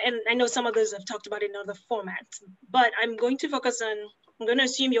 And I know some of those have talked about it in other formats, but I'm going to focus on, I'm going to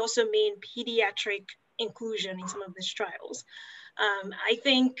assume you also mean pediatric inclusion in some of these trials. I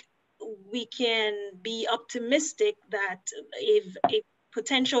think we can be optimistic that if a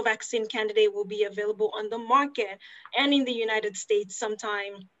potential vaccine candidate will be available on the market and in the United States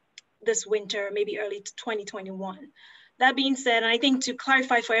sometime this winter, maybe early 2021. That being said, and I think to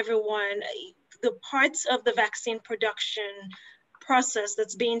clarify for everyone, the parts of the vaccine production process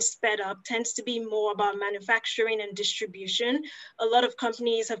that's being sped up tends to be more about manufacturing and distribution. A lot of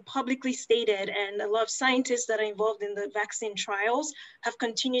companies have publicly stated, and a lot of scientists that are involved in the vaccine trials have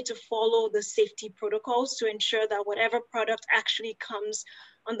continued to follow the safety protocols to ensure that whatever product actually comes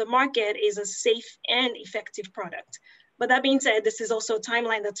on the market is a safe and effective product. But that being said, this is also a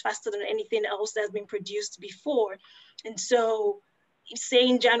timeline that's faster than anything else that's been produced before. And so say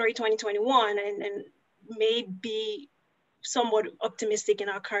in January 2021 and may be somewhat optimistic in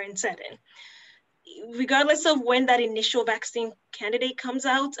our current setting. Regardless of when that initial vaccine candidate comes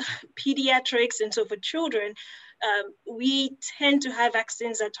out, pediatrics, and so for children, we tend to have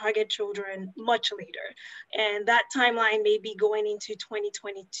vaccines that target children much later. And that timeline may be going into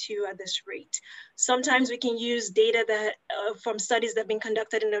 2022 at this rate. Sometimes we can use data that from studies that have been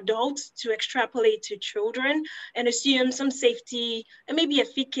conducted in adults to extrapolate to children and assume some safety and maybe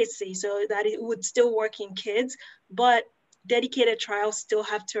efficacy so that it would still work in kids, but dedicated trials still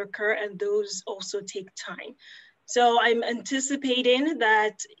have to occur and those also take time. So I'm anticipating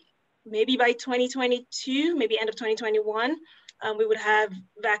that maybe by 2022, maybe end of 2021, we would have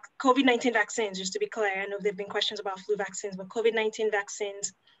COVID-19 vaccines, just to be clear. I know there've been questions about flu vaccines, but COVID-19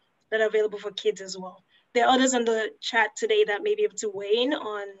 vaccines that are available for kids as well. There are others on the chat today that may be able to weigh in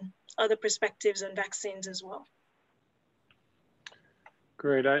on other perspectives on vaccines as well.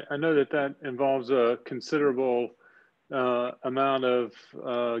 Great. I know that involves a considerable amount of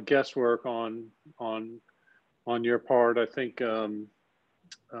guesswork on your part. I think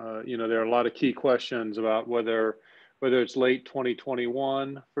you know, there are a lot of key questions about whether it's late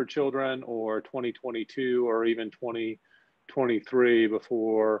 2021 for children or 2022 or even 2023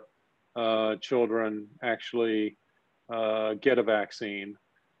 before children actually get a vaccine.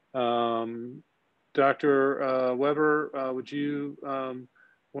 Dr. Weber, would you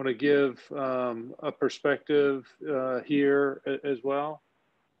want to give a perspective here as well?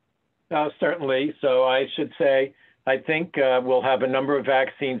 Certainly. So I should say, I think we'll have a number of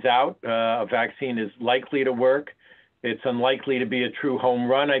vaccines out. A vaccine is likely to work. It's unlikely to be a true home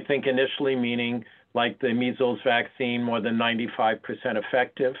run, I think, initially, meaning like the measles vaccine, more than 95%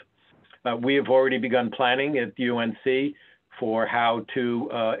 effective. We have already begun planning at UNC for how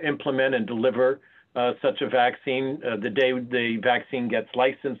to implement and deliver such a vaccine. The day the vaccine gets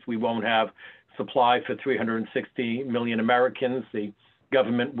licensed, we won't have supply for 360 million Americans. The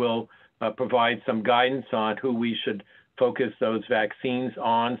government will provide some guidance on who we should focus those vaccines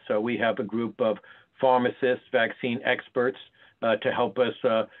on. So we have a group of pharmacists, vaccine experts to help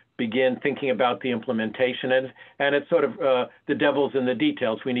us begin thinking about the implementation. And it's sort of the devil's in the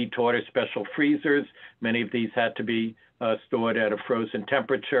details. We need to order special freezers. Many of these had to be stored at a frozen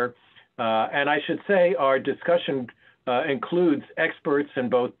temperature. And I should say our discussion includes experts in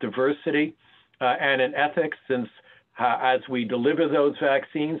both diversity and in ethics, since as we deliver those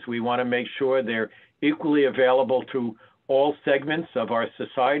vaccines, we want to make sure they're equally available to all segments of our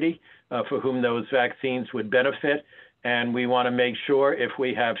society for whom those vaccines would benefit. And we want to make sure if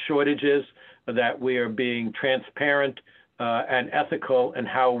we have shortages that we are being transparent and ethical in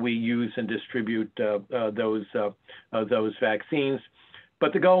how we use and distribute those vaccines.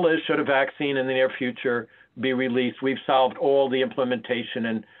 But the goal is, should a vaccine in the near future be released, we've solved all the implementation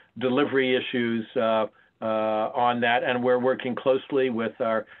and delivery issues on that, and we're working closely with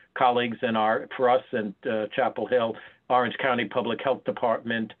our colleagues in for us in Chapel Hill, Orange County Public Health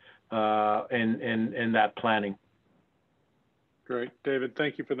Department in that planning. Great, David,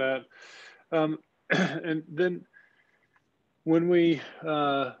 thank you for that. And then when we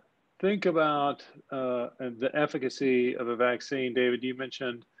think about the efficacy of a vaccine, David, you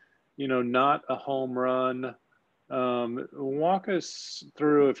mentioned, you know, not a home run. Walk us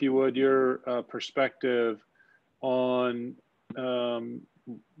through, if you would, your perspective on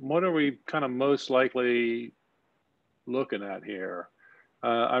what are we kind of most likely looking at here?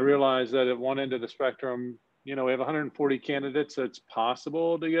 I realize that at one end of the spectrum, you know, we have 140 candidates. It's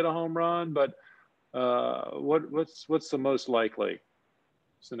possible to get a home run, but what's the most likely?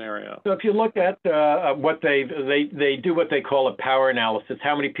 scenario? So if you look at what they do what they call a power analysis.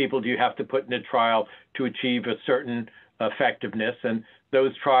 How many people do you have to put in a trial to achieve a certain effectiveness? And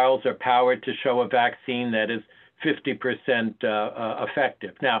those trials are powered to show a vaccine that is 50%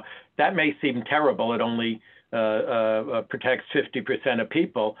 effective. Now, that may seem terrible. It only protects 50% of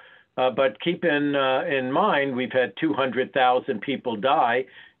people. But keep in mind, we've had 200,000 people die.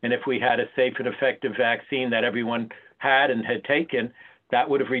 And if we had a safe and effective vaccine that everyone had and had taken, that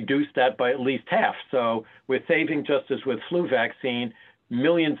would have reduced that by at least half. So we're saving, just as with flu vaccine,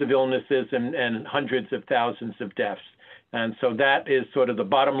 millions of illnesses and hundreds of thousands of deaths. And so that is sort of the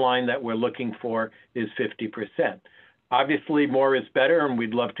bottom line that we're looking for, is 50%. Obviously, more is better, and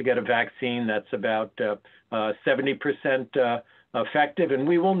we'd love to get a vaccine that's about 70% effective. And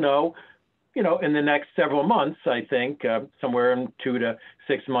we will know, in the next several months, I think, somewhere in 2 to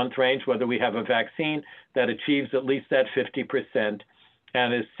 6 month range, whether we have a vaccine that achieves at least that 50%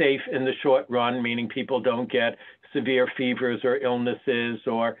 and is safe in the short run, meaning people don't get severe fevers or illnesses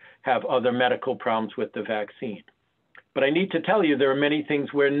or have other medical problems with the vaccine. But I need to tell you, there are many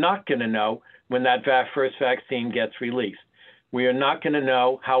things we're not going to know when that first vaccine gets released. We are not going to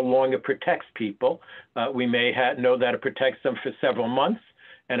know how long it protects people. We may know that it protects them for several months.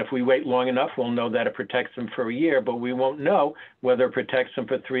 And if we wait long enough, we'll know that it protects them for a year, but we won't know whether it protects them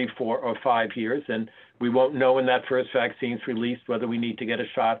for 3, 4, or 5 years. And we won't know when that first vaccine is released whether we need to get a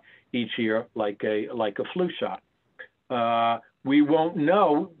shot each year like a flu shot. We won't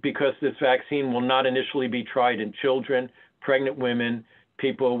know, because this vaccine will not initially be tried in children, pregnant women,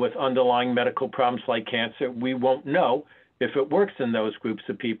 people with underlying medical problems like cancer. We won't know if it works in those groups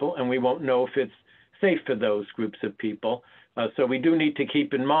of people, and we won't know if it's safe for those groups of people. So we do need to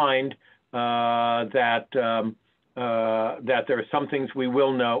keep in mind that there are some things we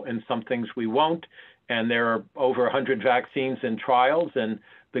will know and some things we won't. And there are over 100 vaccines in trials, and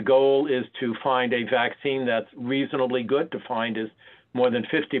the goal is to find a vaccine that's reasonably good. Defined as more than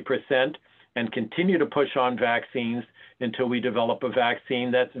 50%, and continue to push on vaccines until we develop a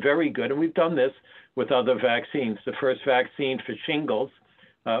vaccine that's very good. And we've done this with other vaccines. The first vaccine for shingles,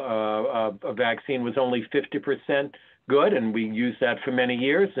 a vaccine, was only 50% good, and we used that for many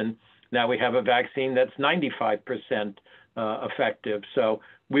years. And now we have a vaccine that's 95% effective. So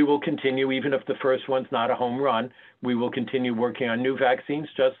we will continue, even if the first one's not a home run, we will continue working on new vaccines,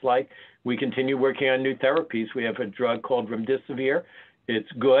 just like we continue working on new therapies. We have a drug called remdesivir. It's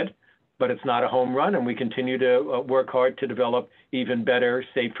good, but it's not a home run, and we continue to work hard to develop even better,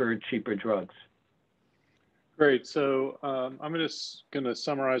 safer, cheaper drugs. Great. So I'm just going to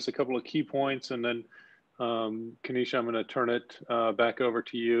summarize a couple of key points, and then Kanisha, I'm going to turn it back over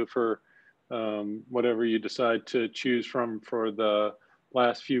to you for whatever you decide to choose from for the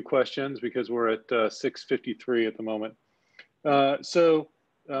last few questions, because we're at 6:53 at the moment. So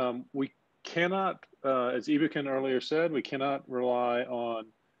we cannot, as Ibukin earlier said, we cannot rely on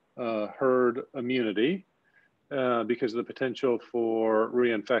herd immunity because of the potential for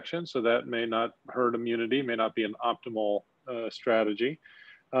reinfection. So that herd immunity may not be an optimal strategy.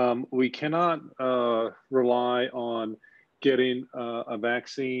 We cannot rely on getting a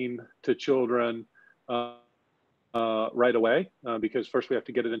vaccine to children right away, because first we have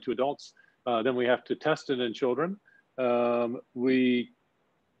to get it into adults, then we have to test it in children. We're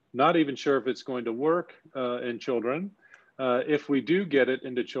not even sure if it's going to work in children. If we do get it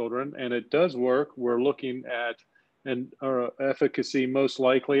into children and it does work, we're looking at an efficacy most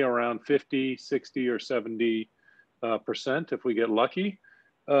likely around 50, 60, or 70% if we get lucky.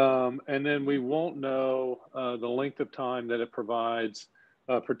 And then we won't know the length of time that it provides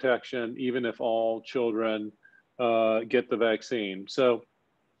protection, even if all children get the vaccine. So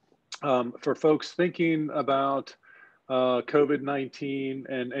for folks thinking about COVID-19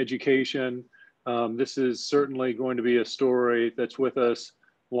 and education, this is certainly going to be a story that's with us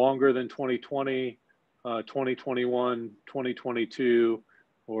longer than 2020, 2021, 2022,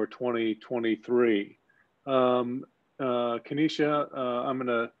 or 2023. Kanisha, I'm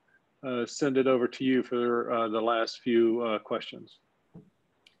going to send it over to you for the last few questions.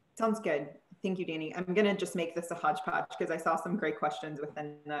 Sounds good. Thank you, Danny. I'm going to just make this a hodgepodge because I saw some great questions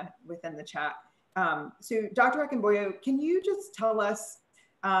within the chat. So Dr. Akinboye, can you just tell us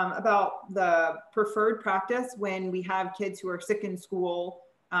about the preferred practice when we have kids who are sick in school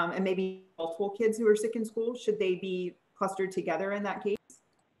and maybe multiple kids who are sick in school? Should they be clustered together in that case?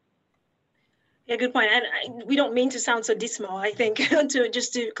 Yeah, good point. And we don't mean to sound so dismal. I think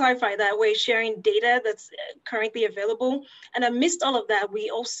to clarify that, we're sharing data that's currently available. And amidst all of that, we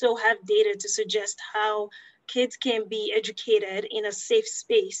also have data to suggest how kids can be educated in a safe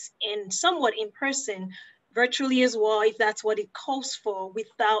space and somewhat in person virtually as well, if that's what it calls for,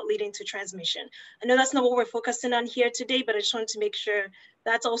 without leading to transmission. I know that's not what we're focusing on here today, but I just wanted to make sure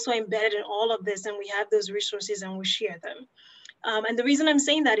that's also embedded in all of this, and we have those resources and we share them. And the reason I'm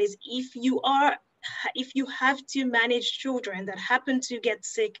saying that is if you have to manage children that happen to get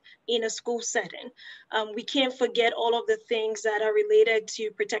sick in a school setting, we can't forget all of the things that are related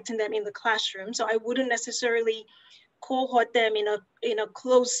to protecting them in the classroom. So I wouldn't necessarily cohort them in a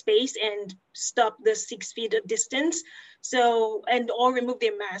closed space and stop the 6 feet of distance. So, or remove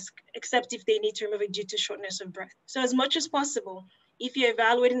their mask, except if they need to remove it due to shortness of breath. So as much as possible, if you're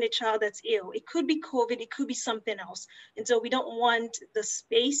evaluating a child that's ill, it could be COVID, it could be something else. And so we don't want the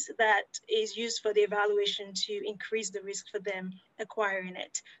space that is used for the evaluation to increase the risk for them acquiring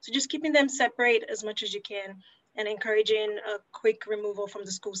it. So just keeping them separate as much as you can and encouraging a quick removal from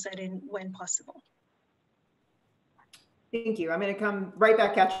the school setting when possible. Thank you. I'm going to come right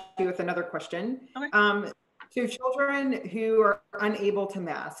back at you with another question. Okay. So children who are unable to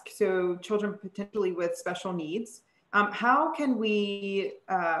mask, so children potentially with special needs, how can we,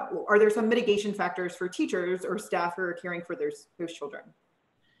 are there some mitigation factors for teachers or staff who are caring for those children?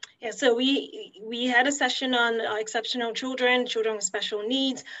 Yeah, so we had a session on exceptional children with special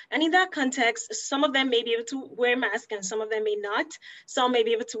needs. And in that context, some of them may be able to wear masks and some of them may not. Some may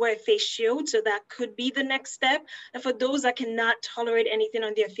be able to wear a face shield. So that could be the next step. And for those that cannot tolerate anything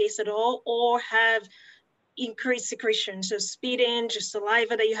on their face at all or have increased secretion, so spitting, just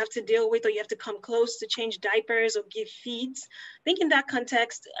saliva that you have to deal with, or you have to come close to change diapers or give feeds. I think in that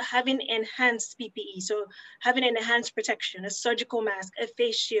context, having enhanced PPE, so having an enhanced protection, a surgical mask, a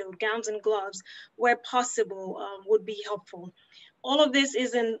face shield, gowns and gloves, where possible, would be helpful. All of this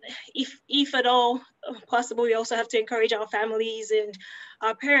isn't, if at all possible, we also have to encourage our families and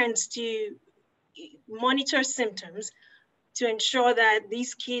our parents to monitor symptoms, to ensure that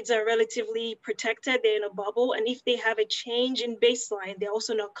these kids are relatively protected, they're in a bubble, and if they have a change in baseline, they're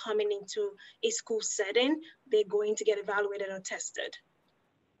also not coming into a school setting, they're going to get evaluated or tested.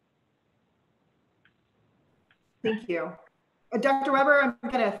 Thank you. Dr. Weber, I'm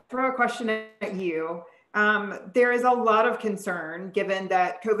gonna throw a question at you. There is a lot of concern given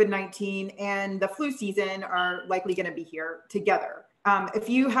that COVID-19 and the flu season are likely gonna be here together. If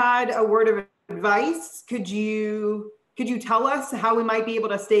you had a word of advice, could you tell us how we might be able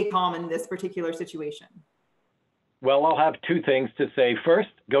to stay calm in this particular situation? Well, I'll have two things to say. First,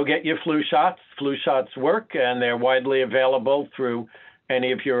 go get your flu shots. Flu shots work, and they're widely available through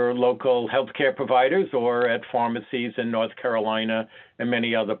any of your local healthcare providers or at pharmacies in North Carolina and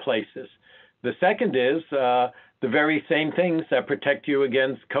many other places. The second is the very same things that protect you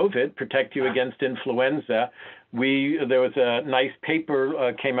against COVID, protect you against influenza. There was a nice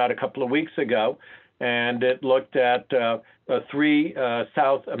paper came out a couple of weeks ago, and it looked at 3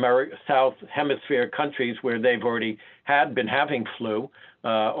 South Hemisphere countries where they've already been having flu,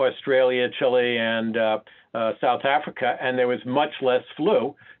 Australia, Chile, and South Africa, and there was much less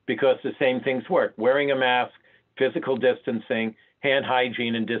flu because the same things work: wearing a mask, physical distancing, hand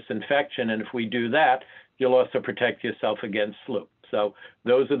hygiene, and disinfection. And if we do that, you'll also protect yourself against flu. So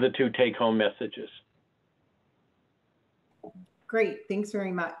those are the two take-home messages. Great, thanks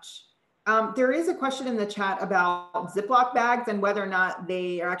very much. There is a question in the chat about Ziploc bags and whether or not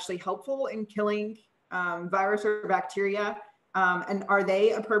they are actually helpful in killing virus or bacteria. And are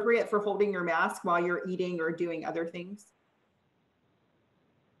they appropriate for holding your mask while you're eating or doing other things?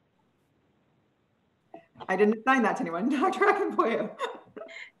 I didn't assign that to anyone. Dr. Akinboye.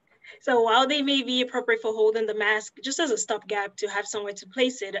 So while they may be appropriate for holding the mask, just as a stopgap to have somewhere to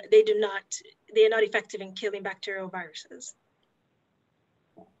place it, they're not effective in killing bacterial viruses.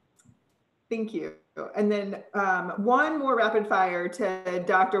 Thank you. And then one more rapid fire to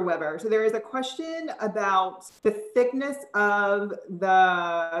Dr. Weber. So there is a question about the thickness of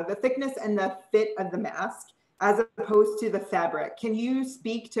the thickness and the fit of the mask as opposed to the fabric. Can you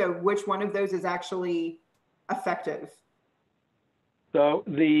speak to which one of those is actually effective? So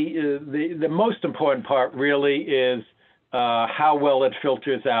the most important part really is how well it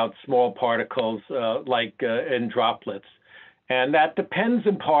filters out small particles like in droplets. And that depends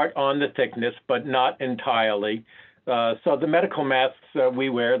in part on the thickness, but not entirely. So the medical masks we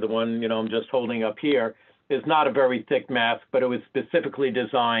wear, the one I'm just holding up here, is not a very thick mask, but it was specifically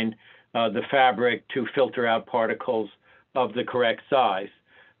designed, the fabric, to filter out particles of the correct size.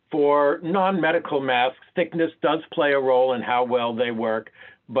 For non-medical masks, thickness does play a role in how well they work,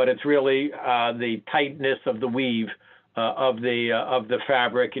 but it's really the tightness of the weave of the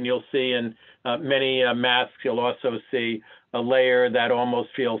fabric. And you'll see in many masks, you'll also see a layer that almost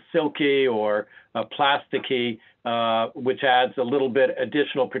feels silky or plasticky, which adds a little bit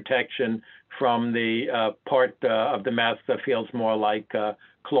additional protection from the part of the mask that feels more like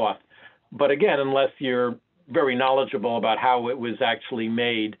cloth. But again, unless you're very knowledgeable about how it was actually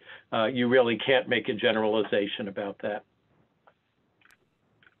made, you really can't make a generalization about that.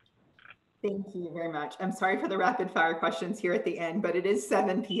 Thank you very much. I'm sorry for the rapid fire questions here at the end, but it is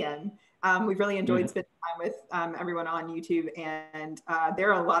 7 p.m. We've really enjoyed spending time with everyone on YouTube, and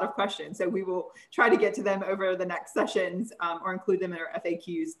there are a lot of questions. So we will try to get to them over the next sessions or include them in our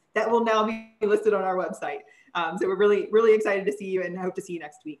FAQs that will now be listed on our website. So we're really, really excited to see you and hope to see you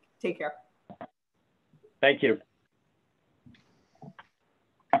next week. Take care. Thank you.